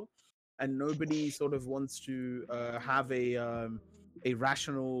spiritual, and nobody sort of wants to have a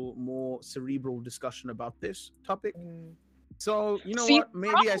rational, more cerebral discussion about this topic. So you know See, what?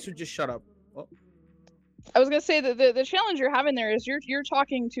 Maybe I should just shut up. Oh, I was gonna say that the challenge you're having there is you're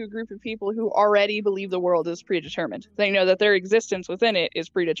talking to a group of people who already believe the world is predetermined. They know that their existence within it is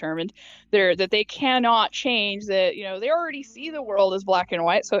predetermined. That they cannot change. That they already see the world as black and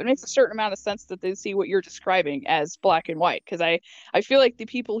white. So it makes a certain amount of sense that they see what you're describing as black and white. Because I feel like the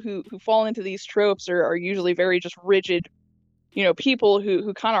people who fall into these tropes are usually very just rigid. People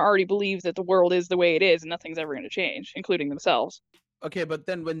who kind of already believe that the world is the way it is and nothing's ever going to change, including themselves. okay, but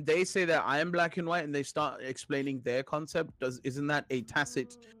then when they say that I am black and white and they start explaining their concept, isn't that a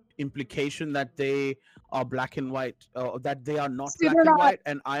tacit implication that they are black and white, or that they are not See, black and white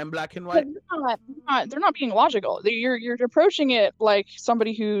and I am black and white? they're not being logical. You're approaching it like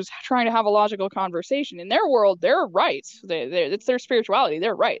somebody who's trying to have a logical conversation. In their world, they're right. It's their spirituality.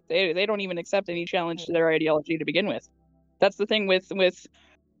 They're right. They don't even accept any challenge to their ideology to begin with. That's the thing with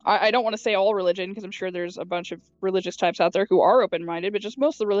I don't want to say all religion, because I'm sure there's a bunch of religious types out there who are open-minded, but just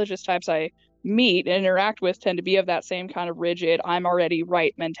most of the religious types I meet and interact with tend to be of that same kind of rigid, I'm already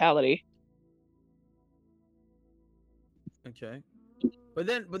right mentality. Okay, but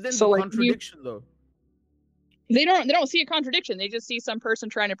then So, the like, contradiction though. they don't see a contradiction. They just see some person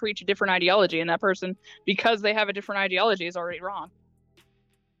trying to preach a different ideology, and that person, because they have a different ideology, is already wrong.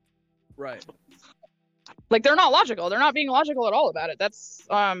 Right. Like, they're not logical. They're not being logical at all about it. That's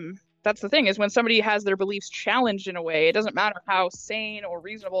the thing, is when somebody has their beliefs challenged in a way, it doesn't matter how sane or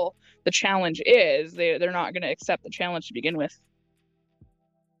reasonable the challenge is, they're not going to accept the challenge to begin with.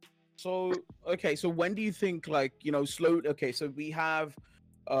 So okay, so when do you think, like, okay, so we have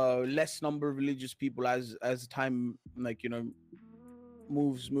less number of religious people as time, like,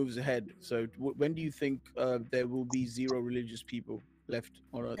 moves ahead. So when do you think there will be 0 religious people left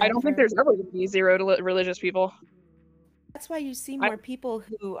on Earth? I don't think there's ever going to be 0 religious people. That's why you see more people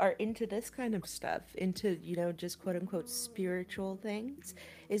who are into this kind of stuff, into, just quote unquote spiritual things,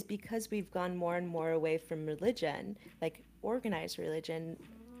 is because we've gone more and more away from religion, like organized religion.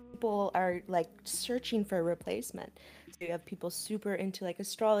 People are like searching for a replacement. So you have people super into like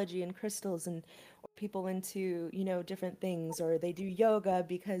astrology and crystals, and or people into, different things, or they do yoga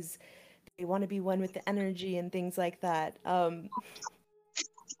because they want to be one with the energy and things like that.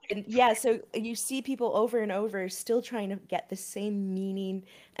 And yeah, so you see people over and over still trying to get the same meaning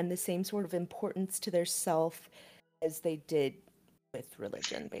and the same sort of importance to their self as they did with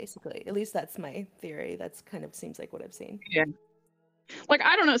religion, basically. At least that's my theory. That's kind of seems like what I've seen. Yeah. Like,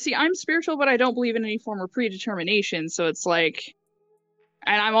 I don't know. See, I'm spiritual, but I don't believe in any form of predetermination. So it's like,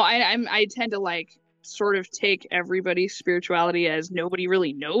 and I tend to like sort of take everybody's spirituality as nobody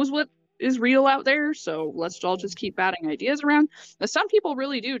really knows what is real out there, so let's all just keep batting ideas around. But some people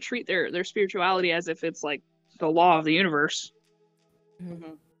really do treat their spirituality as if it's like the law of the universe.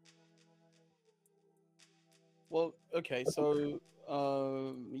 Mm-hmm. Well, okay, so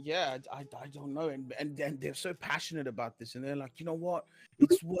yeah, I don't know, and they're so passionate about this, and they're like, you know what,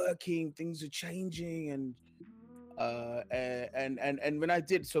 it's working, things are changing, and when I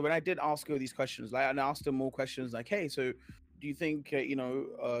did ask her these questions, like, and I asked her more questions, like, hey, so do you think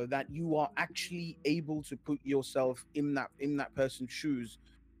that you are actually able to put yourself in that person's shoes?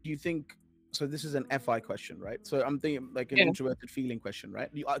 Do you think So this is an FI question, right? So I'm thinking like an Yeah. introverted feeling question, right?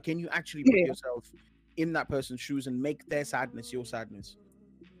 Can you actually Yeah, put yeah. yourself in that person's shoes and make their sadness your sadness?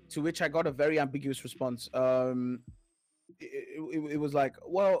 To which I got a very ambiguous response. It was like,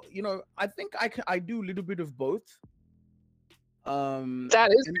 well, I think I do a little bit of both.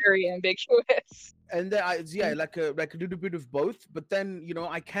 That is And very ambiguous. then yeah, like a little bit of both. But then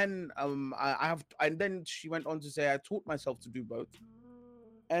I can I have, and then she went on to say I taught myself to do both.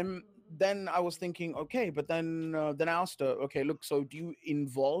 And then I was thinking, okay, but then I asked her, okay, look, so do you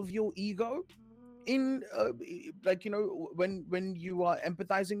involve your ego in like when you are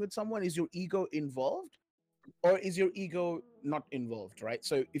empathizing with someone? Is your ego involved, or is your ego not involved, right?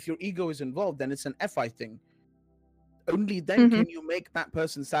 So if your ego is involved, then it's an FI thing. Only then Mhm. can you make that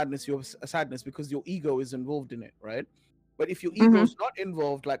person's sadness your sadness, because your ego is involved in it, right? But if your Mhm. ego is not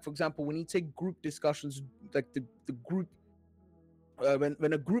involved, like for example, when you take group discussions, like the group,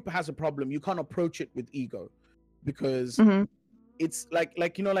 when a group has a problem, you can't approach it with ego, because Mhm. it's like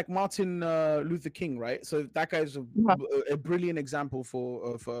Martin Luther King, right? So that guy's Uh-huh. a brilliant example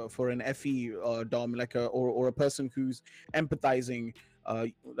for an FE dom, like or a person who's empathizing,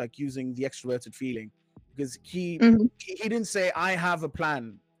 like using the extroverted feeling, because Mhm. he didn't say I have a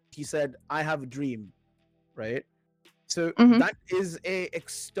plan, he said I have a dream, right? So Mhm. that is a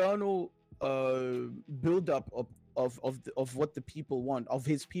external buildup of what the people want, of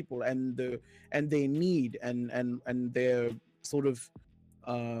his people, and their need, and their sort of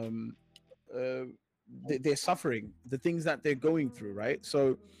um uh, their suffering, the things that they're going through, right?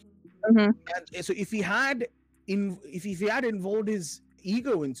 So Mhm. so if he had if he had involved his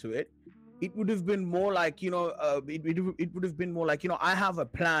ego into it, it would have been more like it would have been more like I have a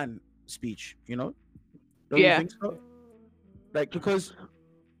plan speech, don't you Yeah. think so? Like because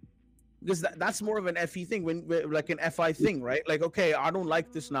that's more of an FE thing, like an FI thing, right? Like, okay, I don't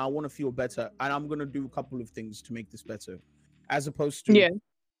like this now, I want to feel better, and I'm gonna do a couple of things to make this better, as opposed to Yeah.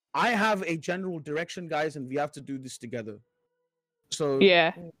 I have a general direction, guys, and we have to do this together. So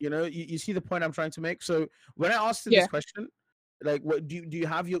Yeah. you see the point I'm trying to make. So when I asked her Yeah. this question, like, what do you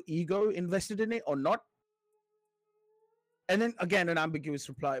have your ego invested in it or not? And then again, an ambiguous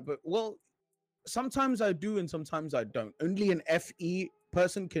reply. But well, sometimes I do and sometimes I don't. Only an FE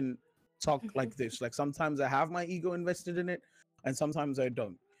person can talk like this. Like sometimes I have my ego invested in it and sometimes I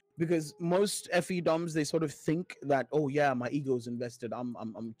don't. Because most FE DOMs, they sort of think that, oh yeah, my ego is invested.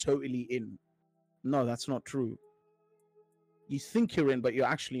 I'm totally in. No, that's not true. You think you're in, but you're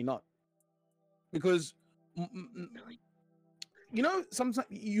actually not. Because sometimes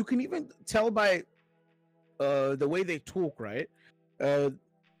you can even tell by the way they talk, right? The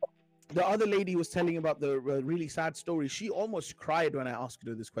other lady was telling about the really sad story. She almost cried when I asked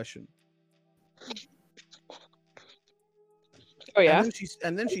her this question. Oh yeah.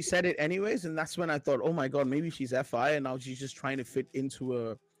 And then she said it anyways, and that's when I thought, oh my god, maybe she's FI, and now she's just trying to fit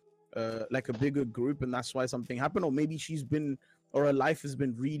into like a bigger group, and that's why something happened, or maybe her life has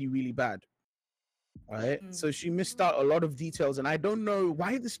been really, really bad. Right? So she missed out a lot of details, and I don't know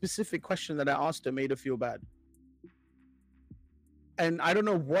why the specific question that I asked her made her feel bad. And I don't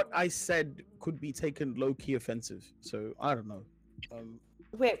know what I said could be taken low-key offensive. So I don't know.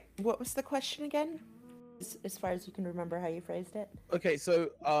 Wait, what was the question again? As far as you can remember how you phrased it. Okay, so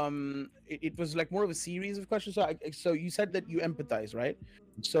it was like more of a series of questions. So you said that you empathize, right?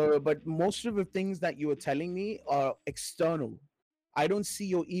 So, but most of the things that you were telling me are external. I don't see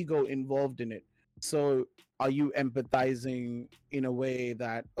your ego involved in it. So are you empathizing in a way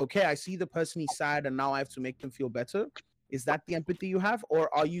that, okay, I see the person, he's sad, and now I have to make them feel better? Is that the empathy you have?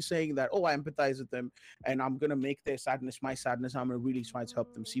 Or are you saying that, oh, I empathize with them and I'm going to make their sadness my sadness, I'm going to really try to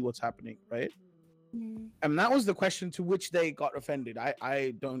help them see what's happening, right? And that was the question to which they got offended.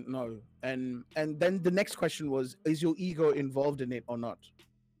 I don't know. And then the next question was, is your ego involved in it or not?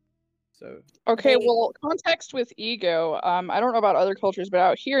 So Okay, well, context with ego. I don't know about other cultures, but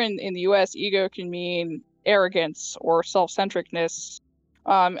out here in the US, ego can mean arrogance or self-centeredness.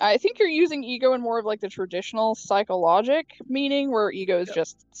 I think you're using ego in more of like the traditional psychologic meaning, where ego is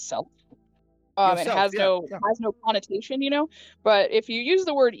just self. It yourself, has no connotation, But if you use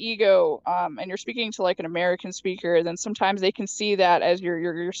the word ego, and you're speaking to like an American speaker, then sometimes they can see that as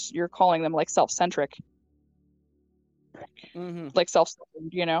you're calling them like self-centric, like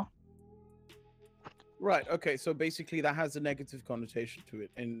self-centered. Right. Okay. So basically, that has a negative connotation to it,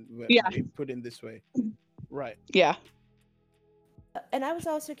 and Yeah. put in this way. Right. Yeah. And I was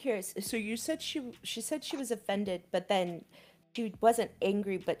also curious. So you said she said she was offended, but then she wasn't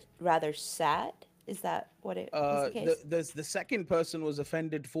angry, but rather sad. Is that what it was the case? The second person was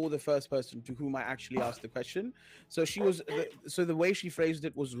offended for the first person to whom I actually asked the question. So she was so the way she phrased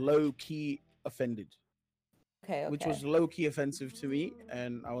it was low key offended, Okay, which okay. was low key offensive to me,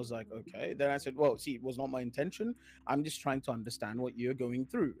 and I was like, okay. Then I said, well, see, it was not my intention. I'm just trying to understand what you're going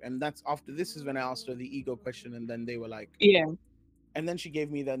through, and that's after this is when I asked her the ego question, and then they were like, Yeah. and then she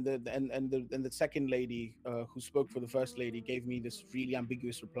gave me then the second lady who spoke for the first lady gave me this really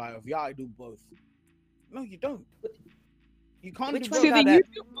ambiguous reply of, yeah, I do both. No, you don't. You can't Which do one both. See, the got it?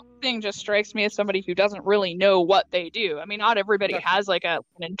 YouTube thing just strikes me as somebody who doesn't really know what they do. I mean, not everybody Exactly. has like an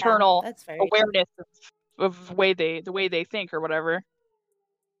Yeah, internal that's very true. awareness of the way they think or whatever.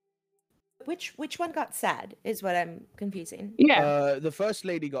 Which one got sad is what I'm confusing. Yeah. The first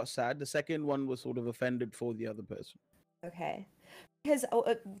lady got sad. The second one was sort of offended for the other person. Okay. Because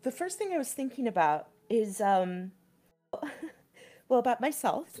the first thing I was thinking about is well, about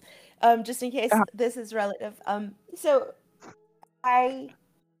myself, just in case Uh-huh. this is relative. So I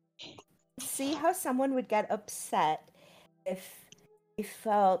see how someone would get upset if they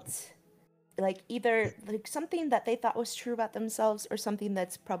felt like either like something that they thought was true about themselves or something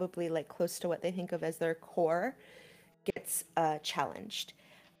that's probably like close to what they think of as their core gets challenged.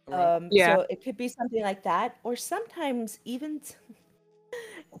 Right. Yeah. So it could be something like that, or sometimes even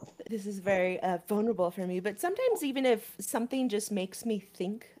this is very vulnerable for me, but sometimes even if something just makes me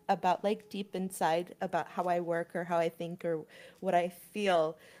think about like deep inside about how I work or how I think or what I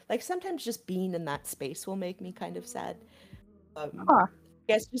feel, like sometimes just being in that space will make me kind of sad. Huh.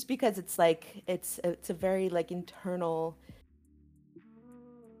 I guess just because it's like it's a very like internal.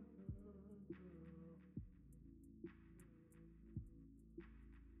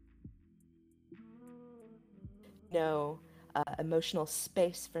 Emotional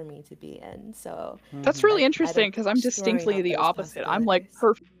space for me to be in. So That's really I interesting don't because I'm just throwing distinctly out the those opposite. I'm like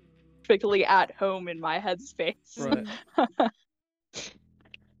possibilities. perfectly at home in my headspace. Right. I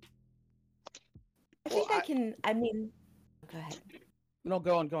Well, think I can. I mean, go ahead. no,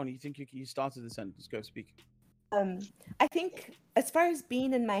 go on. You think you started the sentence? Go speak. I think as far as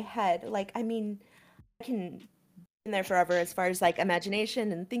being in my head, like I mean, I can be in there forever as far as like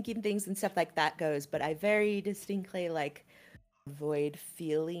imagination and thinking things and stuff like that goes, but I very distinctly like avoid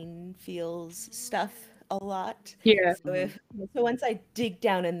feels stuff a lot. Yeah. So once I dig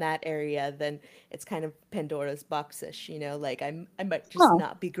down in that area, then it's kind of Pandora's box-ish, like I might just Huh.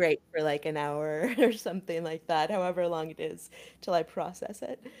 not be great for like an hour or something like that, however long it is till I process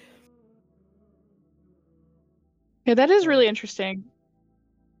it. Yeah, that is Right. really interesting.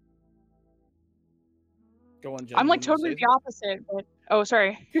 Go on, Jen. I'm You like wanted to totally say the opposite, but oh,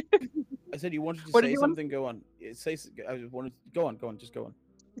 sorry. I said you wanted to What did say you want? something. Go on. I wanted. Go on. Just go on.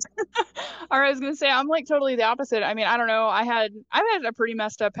 All right, I was gonna say I'm like totally the opposite. I mean, I don't know. I've had a pretty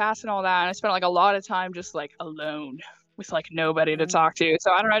messed up past and all that, and I spent like a lot of time just like alone with like nobody to talk to.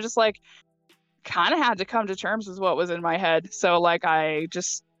 So I don't know. I just like kind of had to come to terms with what was in my head. So like I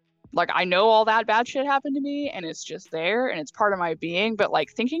just like I know all that bad shit happened to me, and it's just there, and it's part of my being. But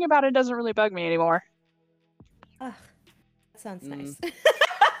like thinking about it doesn't really bug me anymore. Ugh, that sounds nice.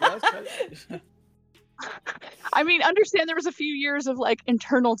 I mean, understand there was a few years of like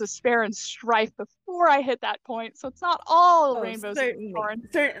internal despair and strife before I hit that point, so it's not all rainbows and unicorns.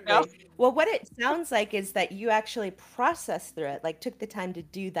 Certainly. You know? Well, what it sounds like is that you actually processed through it, like took the time to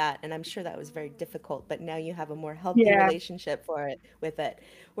do that, and I'm sure that was very difficult, but now you have a more healthy relationship with it.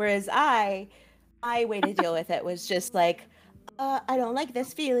 Whereas my way to deal with it was just like, I don't like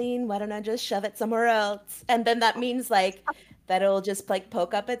this feeling. Why don't I just shove it somewhere else? And then that means like that it'll just like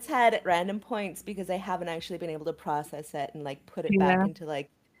poke up its head at random points because I haven't actually been able to process it and like put it back into like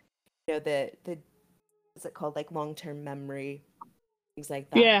the what's it called, like long-term memory, things like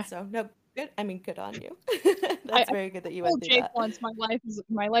that. Yeah. So no, good. I mean, good on you. That's very good that you went through Jake that. once,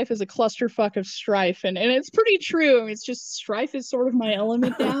 my life is a clusterfuck of strife, and it's pretty true. I mean, it's just strife is sort of my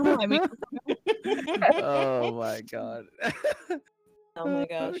element now. I mean, oh my god. Oh my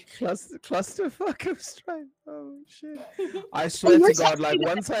gosh. Clusterfuck of strife. Oh shit. I swear to God, like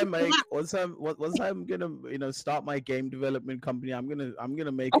once I'm gonna start my game development company, I'm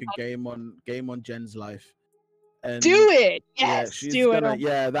gonna make a game on Jen's life. And do it. Yes, yeah, she's do gonna it.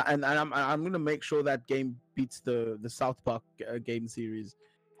 yeah that and I'm gonna make sure that game beats the South Park game series.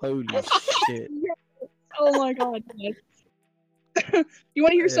 Holy shit. Yes. Oh my god. Yes. You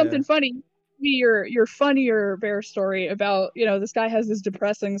want to hear something funny? Your funnier bear story about this guy has this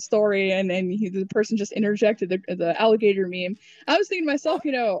depressing story and the person just interjected the alligator meme. I was thinking to myself,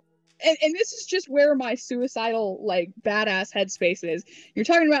 and this is just where my suicidal, like, badass headspace is. You're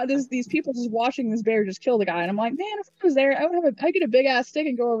talking about these people just watching this bear just kill the guy, and I'm like, man, if I was there, I'd get a big ass stick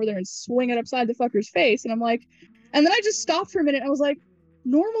and go over there and swing it upside the fucker's face. And I'm like, and then I just stopped for a minute and I was like,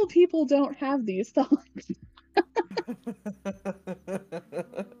 normal people don't have these thoughts.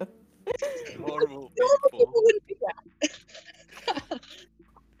 Horrible Normal people people. wouldn't do that.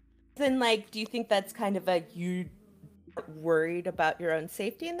 Then, like, do you think that's kind of a you worried about your own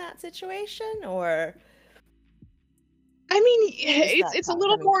safety in that situation, or I mean, is that it's a not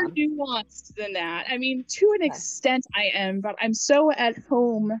little coming more from? nuanced than that. I mean, to an Okay. extent I am, but I'm so at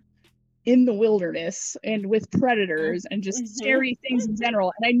home in the wilderness and with predators and just scary things in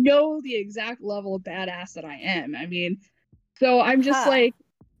general. And I know the exact level of badass that I am. I mean, so I'm just Huh. like,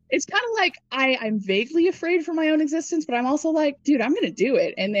 it's kind of like I'm vaguely afraid for my own existence, but I'm also like, dude, I'm gonna do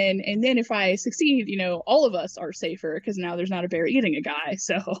it. And then if I succeed, you know, all of us are safer because now there's not a bear eating a guy.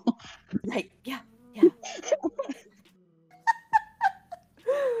 So Like, yeah, yeah.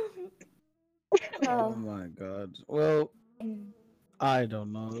 Oh Oh. my god. Well, I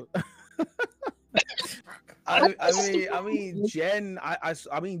don't know. I mean, Jen.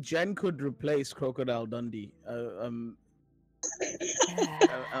 I mean, Jen could replace Crocodile Dundee. I'm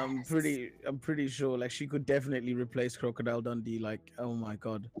pretty sure. Like, she could definitely replace Crocodile Dundee. Like, oh my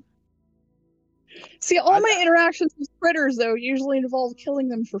god. see, all my interactions with critters though usually involve killing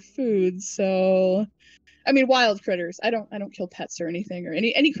them for food. So I mean, wild critters. I don't kill pets or anything, or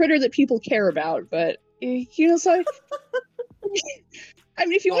any critter that people care about. But you know, so I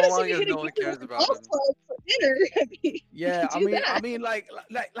mean, if you want to So see long me as hit a no one gator cares with a about golf him. club for dinner, I mean, Yeah, you do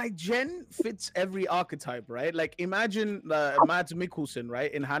that. like Jen fits every archetype, right? Like, imagine Mads Mikkelsen,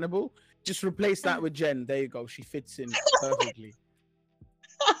 right, in Hannibal. Just replace that with Jen. There you go. She fits in perfectly.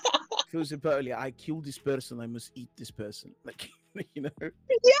 Feels it perfectly. I killed this person. I must eat this person. Like, you know. Yeah,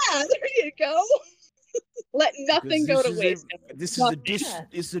 there you go. Let nothing go to waste. Yeah.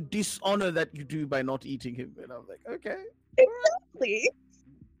 It's a dishonor that you do by not eating him. And I'm like, okay. Exactly.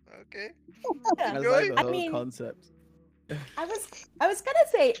 Okay. Yeah. That's like the I whole mean, concept. I was gonna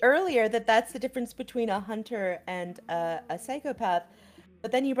say earlier that that's the difference between a hunter and a psychopath,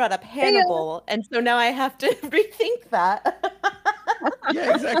 but then you brought up Hannibal, and so now I have to rethink that.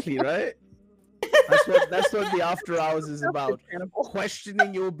 Yeah, exactly, right? That's what the after hours is about.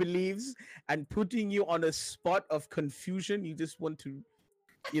 Questioning your beliefs and putting you on a spot of confusion. You just want to,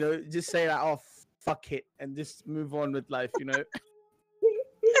 you know, just say that, oh, fuck it, and just move on with life, you know?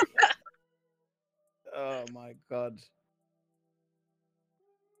 Oh my god.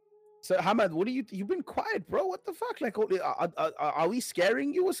 So Hamad, what are you've been quiet, bro? What the fuck? Like, are we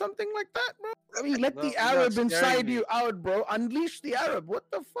scaring you or something like that, bro? I mean, let No, the you're not Arab scaring inside me. you out, bro. Unleash the Arab. What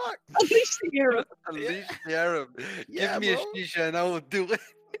the fuck? Unleash the Arab. Unleash the Arab. Yeah, Give me bro. a shisha and I will do it.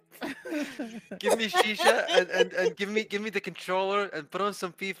 Give me shisha and give me the controller and put on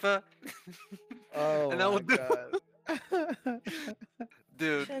some FIFA Oh and I will my do god.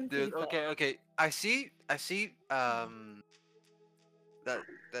 dude, Shen dude. FIFA. Okay. I see that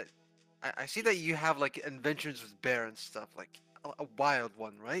that I see that you have like adventures with bear and stuff, like a wild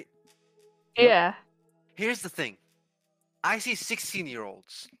one, right? Yeah. Here's the thing. I see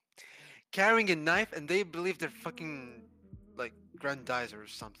 16-year-olds carrying a knife and they believe they're fucking like grandizer or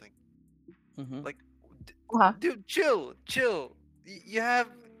something. Mhm. Like, Uh-huh. dude, chill. You have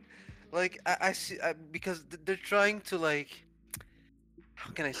like I see because they're trying to like, how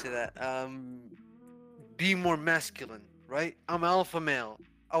can I say that? Be more masculine, right? I'm alpha male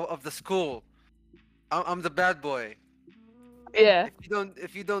of the school. I'm the bad boy. Yeah.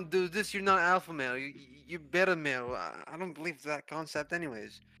 If you don't do this, you're not alpha male. You're beta male. I don't believe that concept,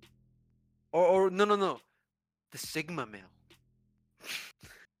 anyways. Or no, the sigma male.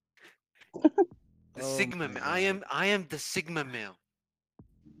 The Oh sigma my male. god. I am the sigma male.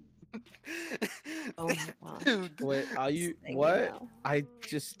 Oh my god. Dude. Wait, are you Sigma what? male. I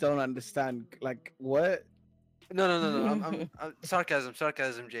just don't understand. Like, what? No. I'm sarcasm,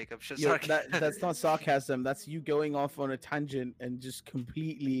 Jacob. That's not sarcasm. That's you going off on a tangent and just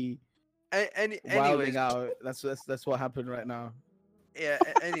completely wilding Anyways, out. That's what happened right now. yeah.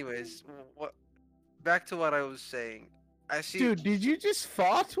 Anyways, what? Back to what I was saying. I see, Dude, did you just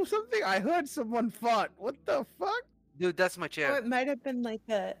fart or something? I heard someone fart. What the fuck? dude. That's my Or chair. it might have been like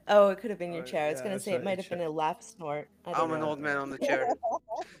a. Oh, it could have been your chair. I was Yeah, gonna that's say it right. might have been a laugh snort. I don't I'm an know. old man on the Yeah. chair.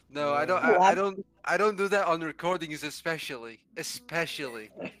 No, I don't. Yeah. I don't do that on recordings, especially. Especially.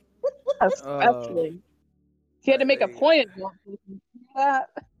 He had to make a point. That.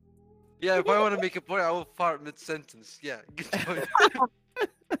 Yeah, if I want to make a point, I will fart mid-sentence. Yeah, good point.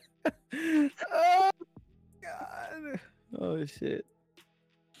 Oh god. Oh shit.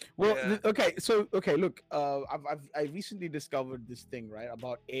 Well, Yeah. okay, look, I recently discovered this thing, right,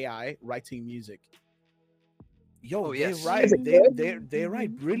 about AI writing music. Yo, Oh they yes. Is write it good? they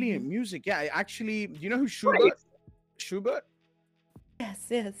write brilliant music. Yeah, actually, do you know who Right. Schubert? Yes,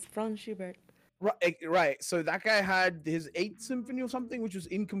 yes, Franz Schubert. Right. So that guy had his Eighth Symphony or something, which was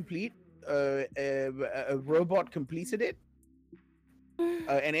incomplete. A robot completed it.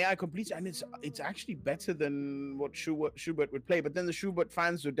 An AI completes it, and it's actually better than what Schubert would play. But then the Schubert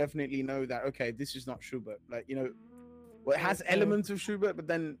fans would definitely know that, okay, this is not Schubert. Like, well, it has elements of Schubert, but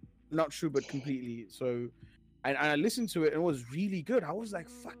then not Schubert completely. So, and I listened to it and it was really good. I was like,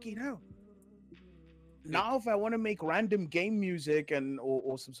 fucking hell. Now, if I want to make random game music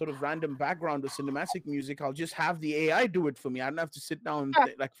or some sort of random background or cinematic music, I'll just have the AI do it for me. I don't have to sit down and Ah.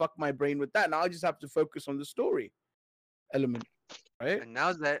 like fuck my brain with that. Now I just have to focus on the story element, right? And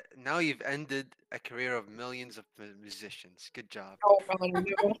now you've ended a career of millions of musicians. Good job. Oh, man,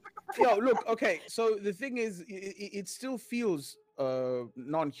 no. Yo, look, okay. So the thing is, it still feels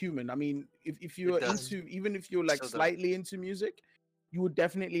non-human. I mean, if It you're does. into, even if you're It like still does. slightly into music, you would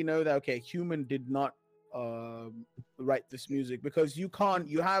definitely know that, okay, human did not write this music, because you can't.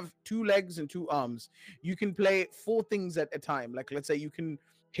 You have two legs and two arms. You can play four things at a time. Like, let's say you can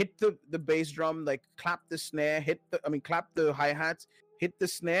hit the bass drum, like clap the snare, clap the hi-hats, hit the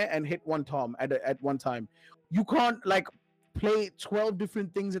snare, and hit one tom at one time. You can't like play 12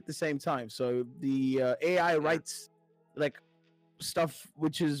 different things at the same time. So the AI Yeah. writes like stuff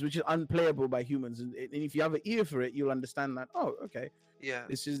which is unplayable by humans, and if you have an ear for it, you'll understand that, oh, okay, Yeah.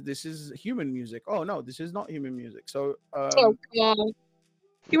 this is human music. Oh no, this is not human music. So Oh, God.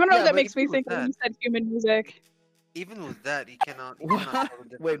 You want to know yeah, what that but makes me Even with think when that, you said human music? even with that, you cannot what? tell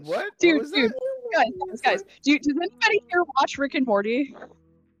the Wait, difference. what Dude, was that? dude, guys. Does anybody here watch Rick and Morty?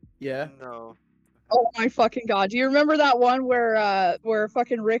 Yeah. No. Oh my fucking god! Do you remember that one where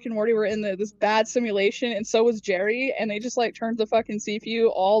fucking Rick and Morty were in this bad simulation, and so was Jerry, and they just like turned the fucking CPU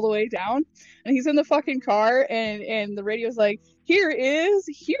all the way down, and he's in the fucking car, and the radio's like, "Here is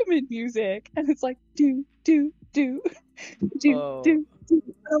human music," and it's like, do do do do Oh, do. Do.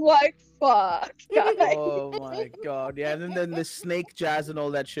 I'm like, fuck, guys. oh my god. Yeah, and then the snake jazz and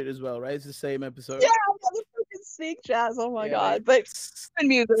all that shit as well, right? It's the same episode. Yeah, the fucking snake jazz. Oh my Yeah, they god! But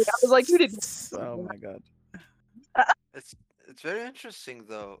human music, I was like, you didn't. oh my god. It's it's very interesting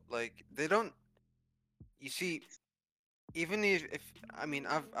though. Like they don't. You see, even if I mean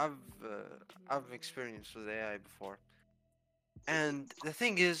I've experienced with AI before, and the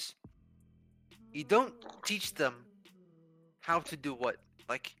thing is, you don't teach them how to do what.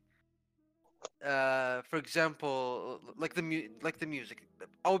 Like for example, like the music.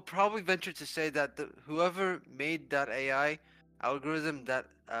 I would probably venture to say that whoever made that AI algorithm that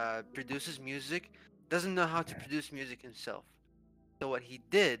produces music doesn't know how to produce music himself. So what he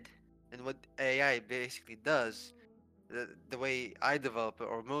did, and what AI basically does, the way I develop it,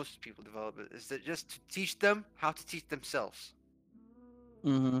 or most people develop it, is that just to teach them how to teach themselves,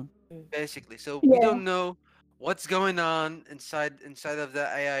 Mm-hmm. basically. So we Yeah. don't know what's going on inside of the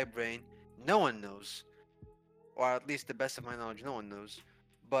AI brain. No one knows, or at least the best of my knowledge, no one knows.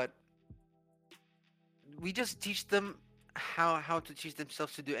 But we just teach them how to teach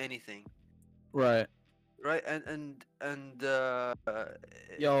themselves to do anything, Right. right? And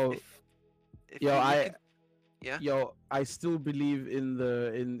Yo, if yo, you look I at, yeah. yo, I still believe in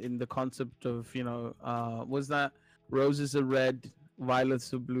the concept of, was that roses are red,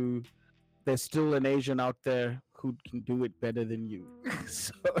 violets are blue. There's still an Asian out there who can do it better than you.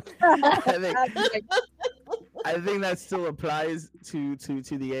 So I think I think that still applies to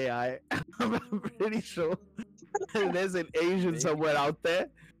the AI. I'm pretty sure there's an Asian Maybe. somewhere out there,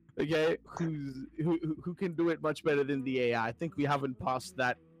 okay, who can do it much better than the AI. I think we haven't passed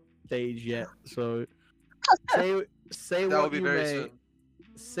that stage yet. So say That will what be you very may, soon.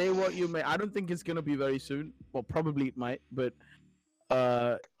 say what you may. I don't think it's gonna be very soon. Well, probably it might, but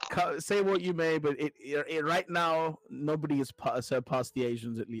say what you may, but it right now nobody has surpassed the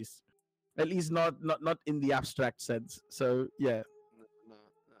Asians, at least not in the abstract sense. So yeah. No,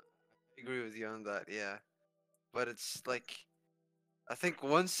 I agree with you on that. Yeah, but it's like I think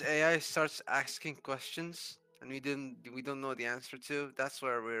once AI starts asking questions and we don't know the answer to, that's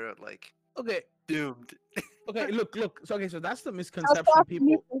where we're like Okay. doomed. Okay. Look. So okay. So that's the I'll misconception stop you,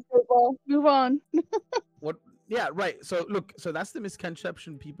 people. football. Move on. What? Yeah. Right. So look. So that's the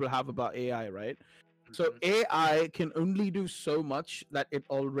misconception people have about AI, right? So Mhm. AI can only do so much that it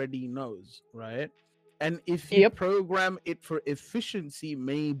already knows, right? And if you Yep. program it for efficiency,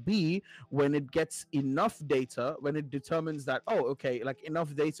 maybe when it gets enough data, when it determines that, oh, okay, like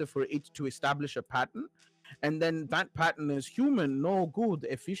enough data for it to establish a pattern, and then that pattern is human, no good,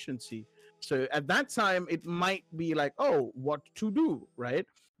 efficiency. So at that time, it might be like, oh, what to do, right?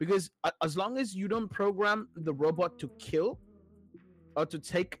 Because as long as you don't program the robot to kill or to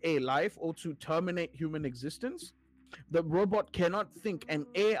take a life or to terminate human existence, the robot cannot think, and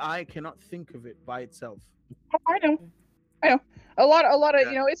AI cannot think of it by itself. I know. I know. A lot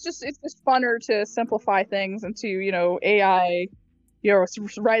of, Yeah. it's just funner to simplify things into, AI,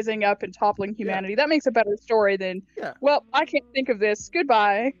 rising up and toppling Yeah, humanity. That makes a better story than, yeah, well, I can't think of this.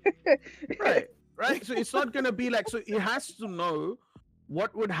 Goodbye. right, right. So it's not gonna be like, so it has to know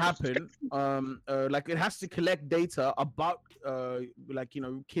what would happen. Like it has to collect data about like,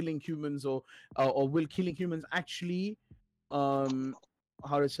 killing humans, or will killing humans actually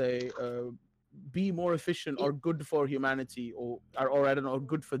how to say be more efficient or good for humanity, or I don't know,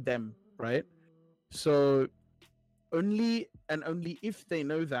 good for them, right? So only and only if they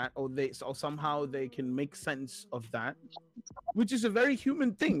know that, or somehow they can make sense of that, which is a very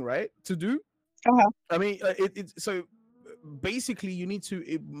human thing, right, to do. Uh-huh. I mean, it's so basically you need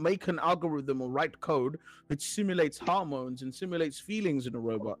to make an algorithm or write code which simulates hormones and simulates feelings in a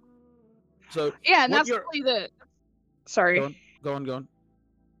robot. So Yeah, and what that's you're really the. go Sorry. on, go on, go on.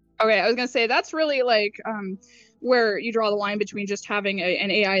 Okay, I was gonna say that's really like where you draw the line between just having an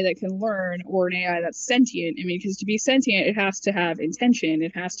AI that can learn or an AI that's sentient. I mean, because to be sentient, it has to have intention.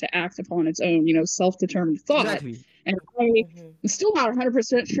 It has to act upon its own, self-determined thought. Exactly, And Mhm. I'm still not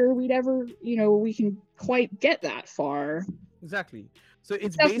 100% sure we'd ever, we can quite get that far. exactly. So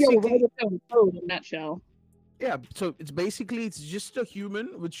it's It has to be able to write basically, its own code in a nutshell. yeah, so it's basically, it's just a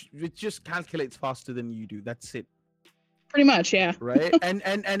human which just calculates faster than you do. That's it. Pretty much, yeah. Right. And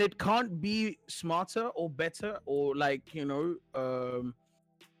it can't be smarter or better, or like,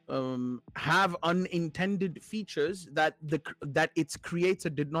 have unintended features that its creator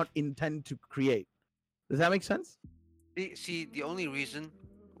did not intend to create. Does that make sense? See, the only reason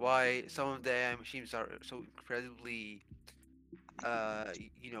why some of the AI machines are so incredibly,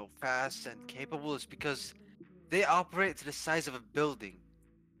 fast and capable is because they operate to the size of a building,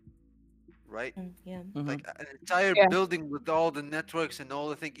 right? Yeah. Mm-hmm. Like an entire Yeah. building with all the networks and all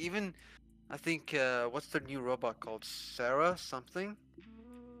the thing. Even I think what's the new robot called? Sarah something.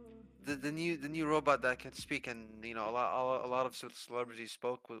 The new robot that can speak, and a lot of celebrities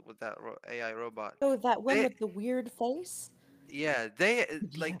spoke with that AI robot. Oh, that one They with the weird face? Yeah, they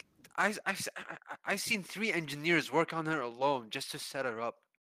Yeah. like I seen 3 engineers work on her alone just to set her up.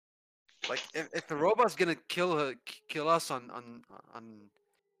 Like if the robot's gonna kill her, kill us on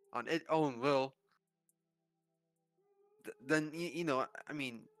its own will, then I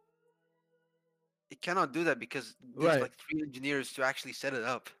mean, it cannot do that because there's Right. like 3 engineers to actually set it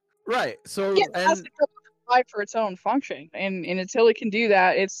up. Right. Yeah, So, it has to be able to provide for its own function. And until it can do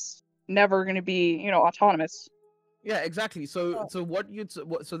that, it's never going to be, autonomous. yeah, exactly. So Oh,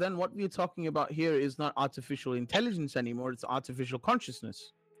 so then what we're talking about here is not artificial intelligence anymore, it's artificial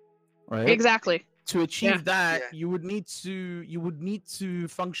consciousness, right? Exactly. To Yeah. achieve that, Yeah. you would need to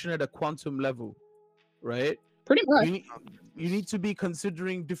function at a quantum level, right? Pretty much. you need Oh, you need to be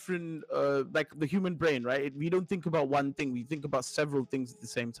considering different, like the human brain, right? We don't think about one thing, we think about several things at the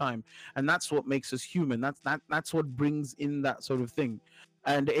same time, and that's what makes us human. That's what brings in that sort of thing.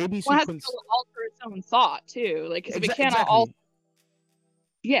 And the AB Well, it has to be sequence, able to alter its own thought, too. Like, because if it cannot exactly.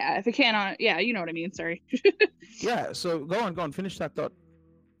 yeah, if it cannot, yeah, you know what I mean. Sorry. Yeah, so go on, finish that thought.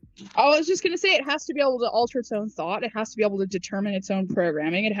 I was just going to say it has to be able to alter its own thought. It has to be able to determine its own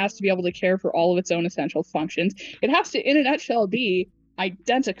programming. It has to be able to care for all of its own essential functions. It has to, in a nutshell, be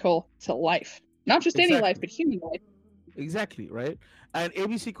identical to life. Not just any life, Exactly. but human life. Exactly, right? And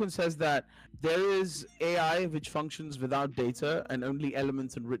AB sequence says that there is AI which functions without data and only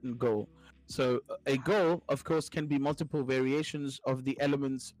elements and written goal. So a goal, of course, can be multiple variations of the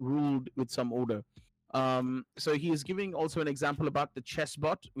elements ruled with some order. So he is giving also an example about the chess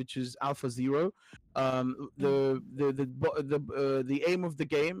bot, which is Alpha Zero. The aim of the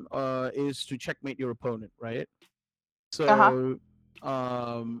game is to checkmate your opponent, right? Uh-huh.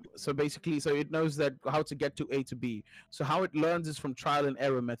 So basically, so it knows that how to get to A to B. So how it learns is from trial and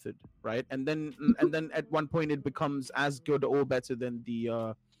error method, right? And then at one point it becomes as good or better than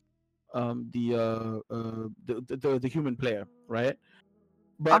the human player, right?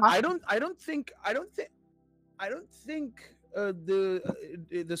 But Uh-huh. I don't think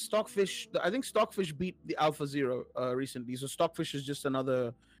the Stockfish. I think Stockfish beat the Alpha Zero recently. So Stockfish is just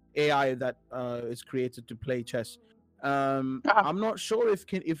another AI that is created to play chess. Uh-huh. I'm not sure if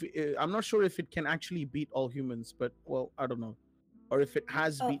it can actually beat all humans, but well, I don't know, or if it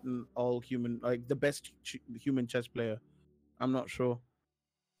has oh, beaten all human, like the best human chess player. I'm not sure.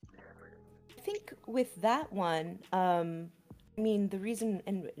 I think think with that one, I mean, the reason,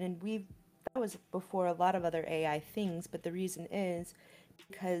 and that was before a lot of other AI things, but the reason is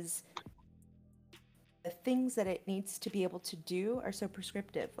because the things that it needs to be able to do are so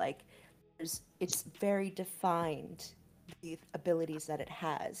prescriptive. Like, it's very defined, the abilities that it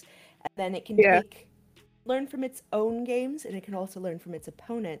has. And then it can Yeah. learn from its own games, and it can also learn from its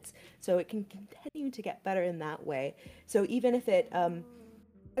opponents. So it can continue to get better in that way. So even if it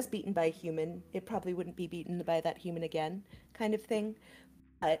was beaten by a human, it probably wouldn't be beaten by that human again, kind of thing.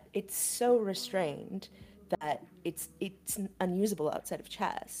 But it's so restrained that it's unusable outside of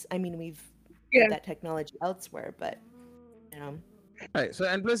chess. I mean, we've Yeah. that technology elsewhere, but you know. Right. So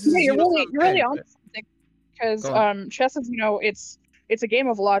and plus this Yeah, is zero sum you're really game, on right? something because Go on. chess is, it's a game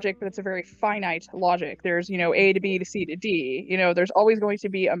of logic, but it's a very finite logic. There's, A to B to C to D. There's always going to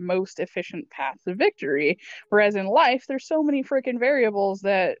be a most efficient path to victory. Whereas in life, there's so many freaking variables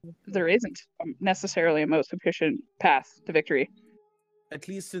that there isn't necessarily a most efficient path to victory. At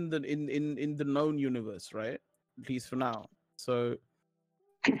least in the known universe, right? At least for now. So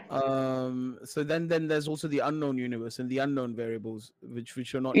so then there's also the unknown universe and the unknown variables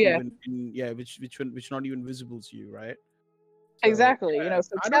which are not Yeah, even which not even visible to you, right? So exactly. yeah,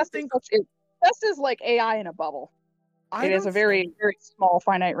 So I chess don't is think chess is like AI in a bubble. I It is a don't very, very small,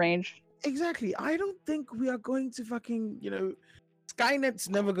 finite range. exactly. I don't think we are going to fucking, Skynet's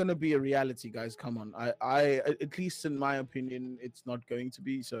never going to be a reality, guys. Come on. At least in my opinion, it's not going to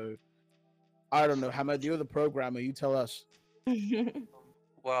be. So I don't know. Hamad, you're the programmer. You tell us.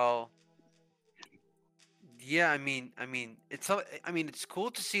 Well, yeah, it's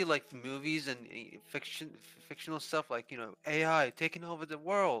cool to see like movies and fictional stuff like AI taking over the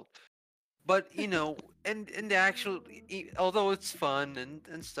world. But and the actual, although it's fun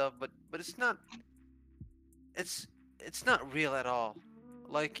and stuff, but it's it's not real at all.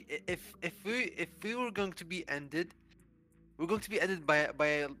 Like if we were going to be ended, we're going to be ended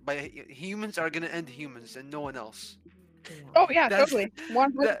by humans are gonna end humans and no one else. Oh yeah, That's totally,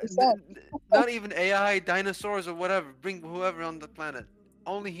 100%. not even AI, dinosaurs or whatever. Bring whoever on the planet.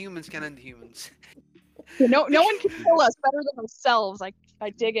 Only humans can end humans. No one can kill us better than ourselves. I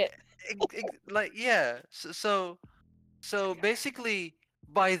dig it. Like yeah. So basically,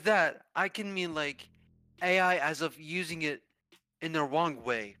 by that I can mean like AI as of using it in the wrong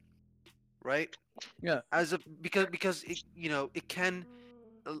way, right? Yeah. As of because it can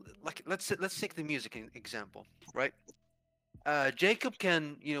like let's take the music example, right? Jacob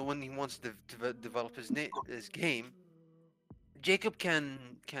can when he wants to develop his game, Jacob can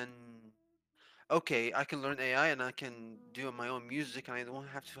okay, I can learn AI and I can do my own music and I don't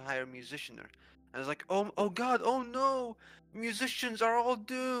have to hire a musician. And it's like, oh God, oh no, musicians are all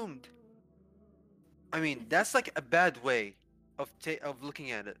doomed. I mean, that's like a bad way of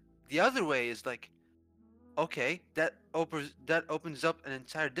looking at it. The other way is like, okay, that opens up an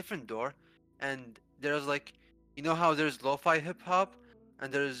entire different door, and there's like, how there's lo-fi hip hop,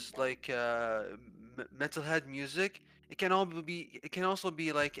 and there's like metalhead music. It can also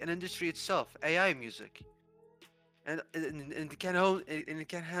be like an industry itself, AI music, and it can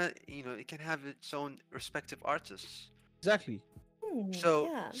have its own respective artists. Exactly. So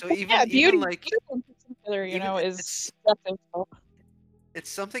Yeah. so Yeah, even like beauty in particular, even is definitely so. it's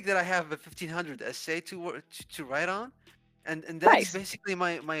something that I have a 1500 essay to write on, and that's Nice. basically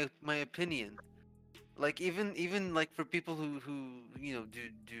my opinion. Like even like for people who do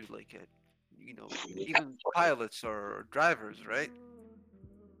like even pilots or drivers, right?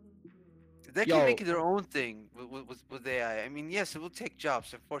 They can Yo, make their own thing with AI. I mean, yes, it will take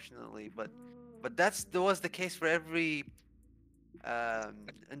jobs, unfortunately, but that was the case for every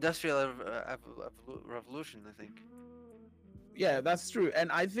industrial revolution, I think. yeah, that's true.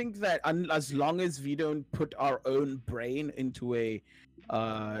 And I think that as long as we don't put our own brain into a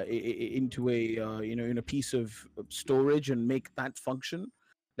in a piece of storage and make that function,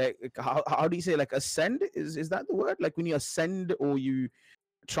 like how do you say, like ascend, is that the word, like when you ascend or you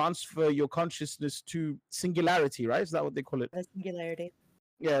transfer your consciousness to singularity, right? Is that what they call it? A singularity.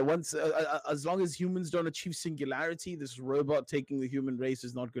 Yeah, once as long as humans don't achieve singularity, this robot taking the human race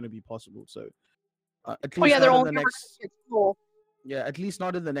is not going to be possible. So at Oh least yeah, they're not in only the ever next gonna get cool. yeah, at least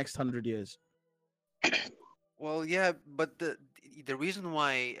not in the next 100 years. Well, yeah, but the reason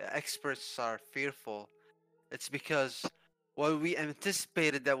why experts are fearful, it's because what we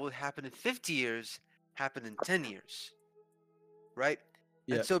anticipated that would happen in 50 years happened in 10 years, right?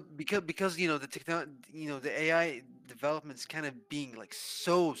 And Yeah, so because the AI development's kind of being like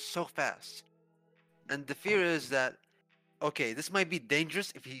so fast. And the fear is that okay, this might be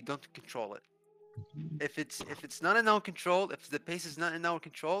dangerous if you don't control it. If it's not in our control, if the pace is not in our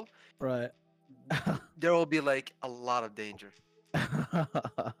control, right. there will be like a lot of danger.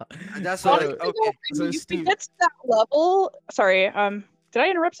 And that's So, what Honestly, like okay. so you Steve, get to that level. Sorry, did I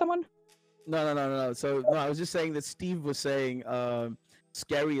interrupt someone? no. So no, I was just saying that Steve was saying,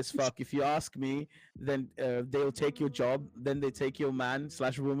 scary as fuck. If you ask me, then they'll take your job, then they take your man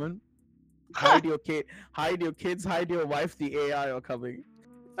slash woman. Hide your kid, hide your kids, hide your wife. The AI are coming.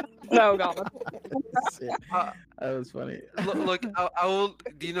 No, God. Shit. Uh, That was funny. look, I will.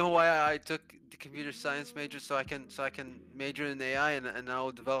 Do you know why I took the computer science major so I can major in AI and I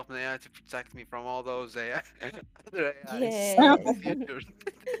will develop an AI to protect me from all those AI other AIs Yeah. in the future.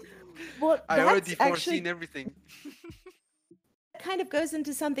 Well, I that's already actually foreseen everything. kind of goes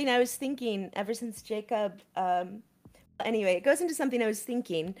into something I was thinking ever since Jacob. Anyway, it goes into something I was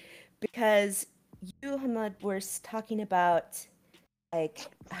thinking because you, Hamad, were talking about like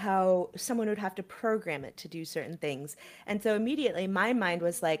how someone would have to program it to do certain things. And so immediately my mind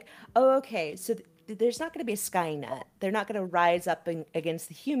was like, oh, okay, so there's not going to be a Skynet. They're not going to rise up against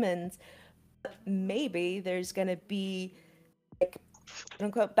the humans. But maybe there's going to be like quote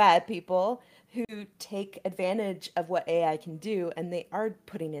unquote bad people who take advantage of what AI can do, and they are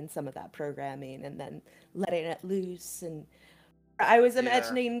putting in some of that programming and then letting it loose. And I was Yeah.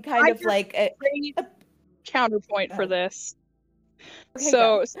 imagining kind I of got like great counterpoint for uh, this. okay,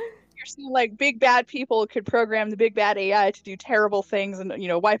 go. So you're saying like big bad people could program the big bad AI to do terrible things and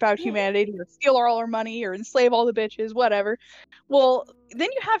wipe out humanity or steal all our money or enslave all the bitches, whatever. Well, then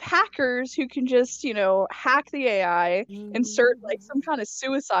you have hackers who can just, hack the AI, insert like some kind of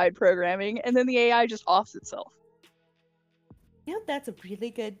suicide programming, and then the AI just offs itself. Yeah, that's a really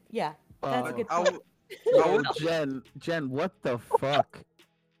good. Yeah, that's a Oh, good I point. I yo, would Jen, what the fuck?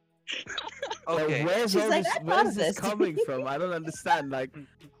 Like, okay. where's She's all like, this? I thought Where's of this this. coming from? I don't understand. Like,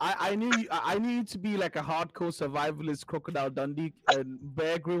 I knew I knew you to be like a hardcore survivalist, Crocodile Dundee and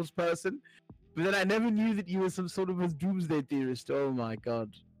Bear Grylls person, but then I never knew that you were some sort of a doomsday theorist. Oh my god.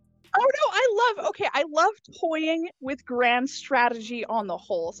 Oh no, I love toying with grand strategy on the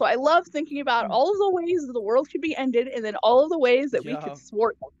whole. So I love thinking about all of the ways that the world could be ended and then all of the ways that we could Yeah.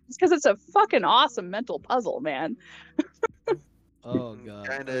 thwart them. Just because it's a fucking awesome mental puzzle, man. Oh god.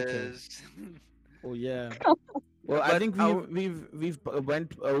 Kind of Okay. is. Oh yeah. Well, I But think we've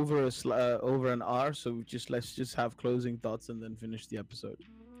went over over an hour, so let's just have closing thoughts and then finish the episode.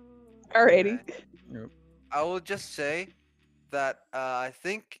 Alrighty. okay. Yep. I will just say that I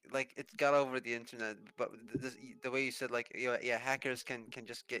think like it's got over the internet, but the way you said like yeah, hackers can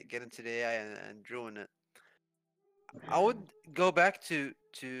just get into the AI and ruin it. I would go back to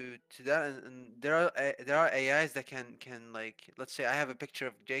that, and there are AIs that can like let's say I have a picture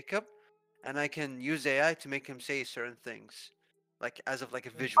of Jacob, and I can use AI to make him say certain things, like as of like a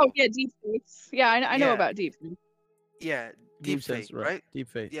Oh visual. yeah, deep fakes. Yeah, I know Yeah, about deep fakes. yeah, Deep deep sense, fake, right? right? Deep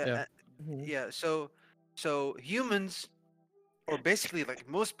fake. Yeah, Yeah. Mhm. yeah. So humans, or basically like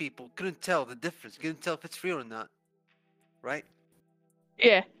most people, couldn't tell the difference, couldn't tell if it's real or not, right?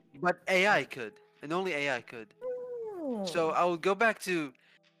 Yeah. But AI could, and only AI could. So Oh. I would go back to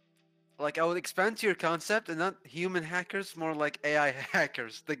like I would expand to your concept and not human hackers, more like AI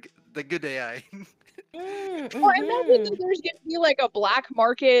hackers, the good AI. Well, I imagine that Mm-hmm. there's gonna be like a black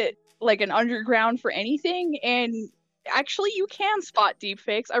market, like an underground for anything, and actually you can spot deep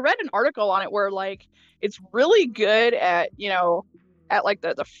fakes. I read an article on it where like it's really good at, at like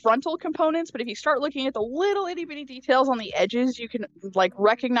the frontal components, but if you start looking at the little itty bitty details on the edges, you can like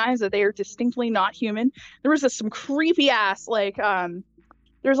recognize that they are distinctly not human. There was some creepy ass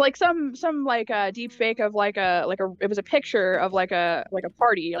there's like some like a deep fake of like a it was a picture of like a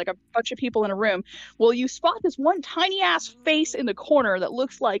party, like a bunch of people in a room. Well, you spot this one tiny ass face in the corner that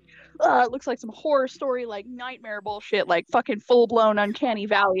looks like some horror story, like nightmare bullshit, like fucking full blown uncanny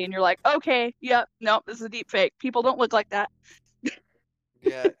valley, and you're like, okay, yep, no, this is a deep fake. People don't look like that.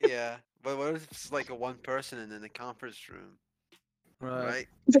 Yeah, yeah. But what if it's like a one person and in a conference room, Right. right?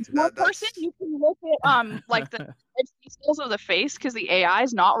 If it's one person, That's you can look at like the edge details of the face because the AI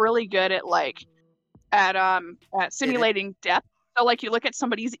is not really good at at it. simulating depth. So like you look at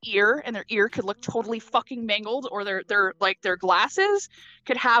somebody's ear and their ear could look totally fucking mangled, or their glasses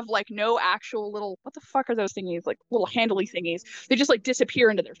could have like no actual little what the fuck are those thingies, like little handly thingies. They just like disappear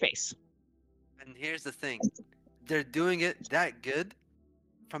into their face. And here's the thing, they're doing it that good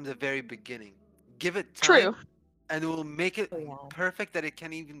from the very beginning. Give it True. time, and it will make it Oh yeah. perfect that it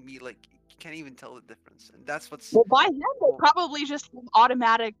can't even be like you can't even tell the difference. And that's what's Well, by then they'll probably just have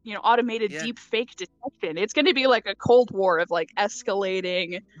automatic, automated yeah, deep fake detection. It's going to be like a Cold War of like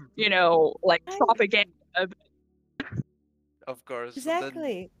escalating, like Kind propaganda. of course. And then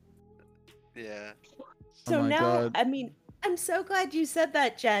exactly. yeah, Oh So my now, god. I mean, I'm so glad you said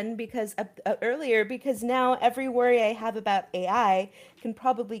that, Jen, because earlier, because now every worry I have about AI can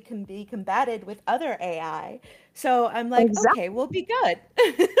be combated with other AI. So I'm like, Exactly. okay, we'll be good.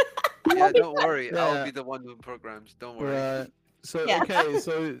 Yeah, don't worry. I'll Yeah. be the one who programs. Don't worry. Right. So Yeah. okay,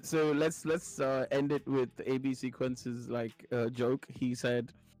 so let's end it with AB Sequence's like joke. He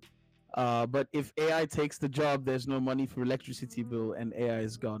said, but if AI takes the job, there's no money for electricity bill, and AI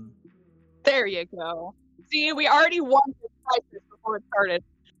is gone. There you go. See, we already won this crisis before it started.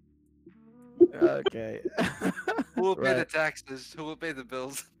 Okay. Who will pay the Right. taxes? Who will pay the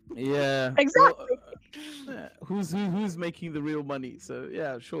bills? Yeah. Exactly. Well, who's making the real money? So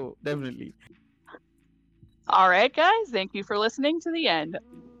yeah, sure, definitely. All right, guys. Thank you for listening to the end.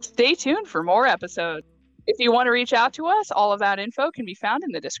 Stay tuned for more episodes. If you want to reach out to us, all of that info can be found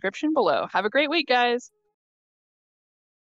in the description below. Have a great week, guys.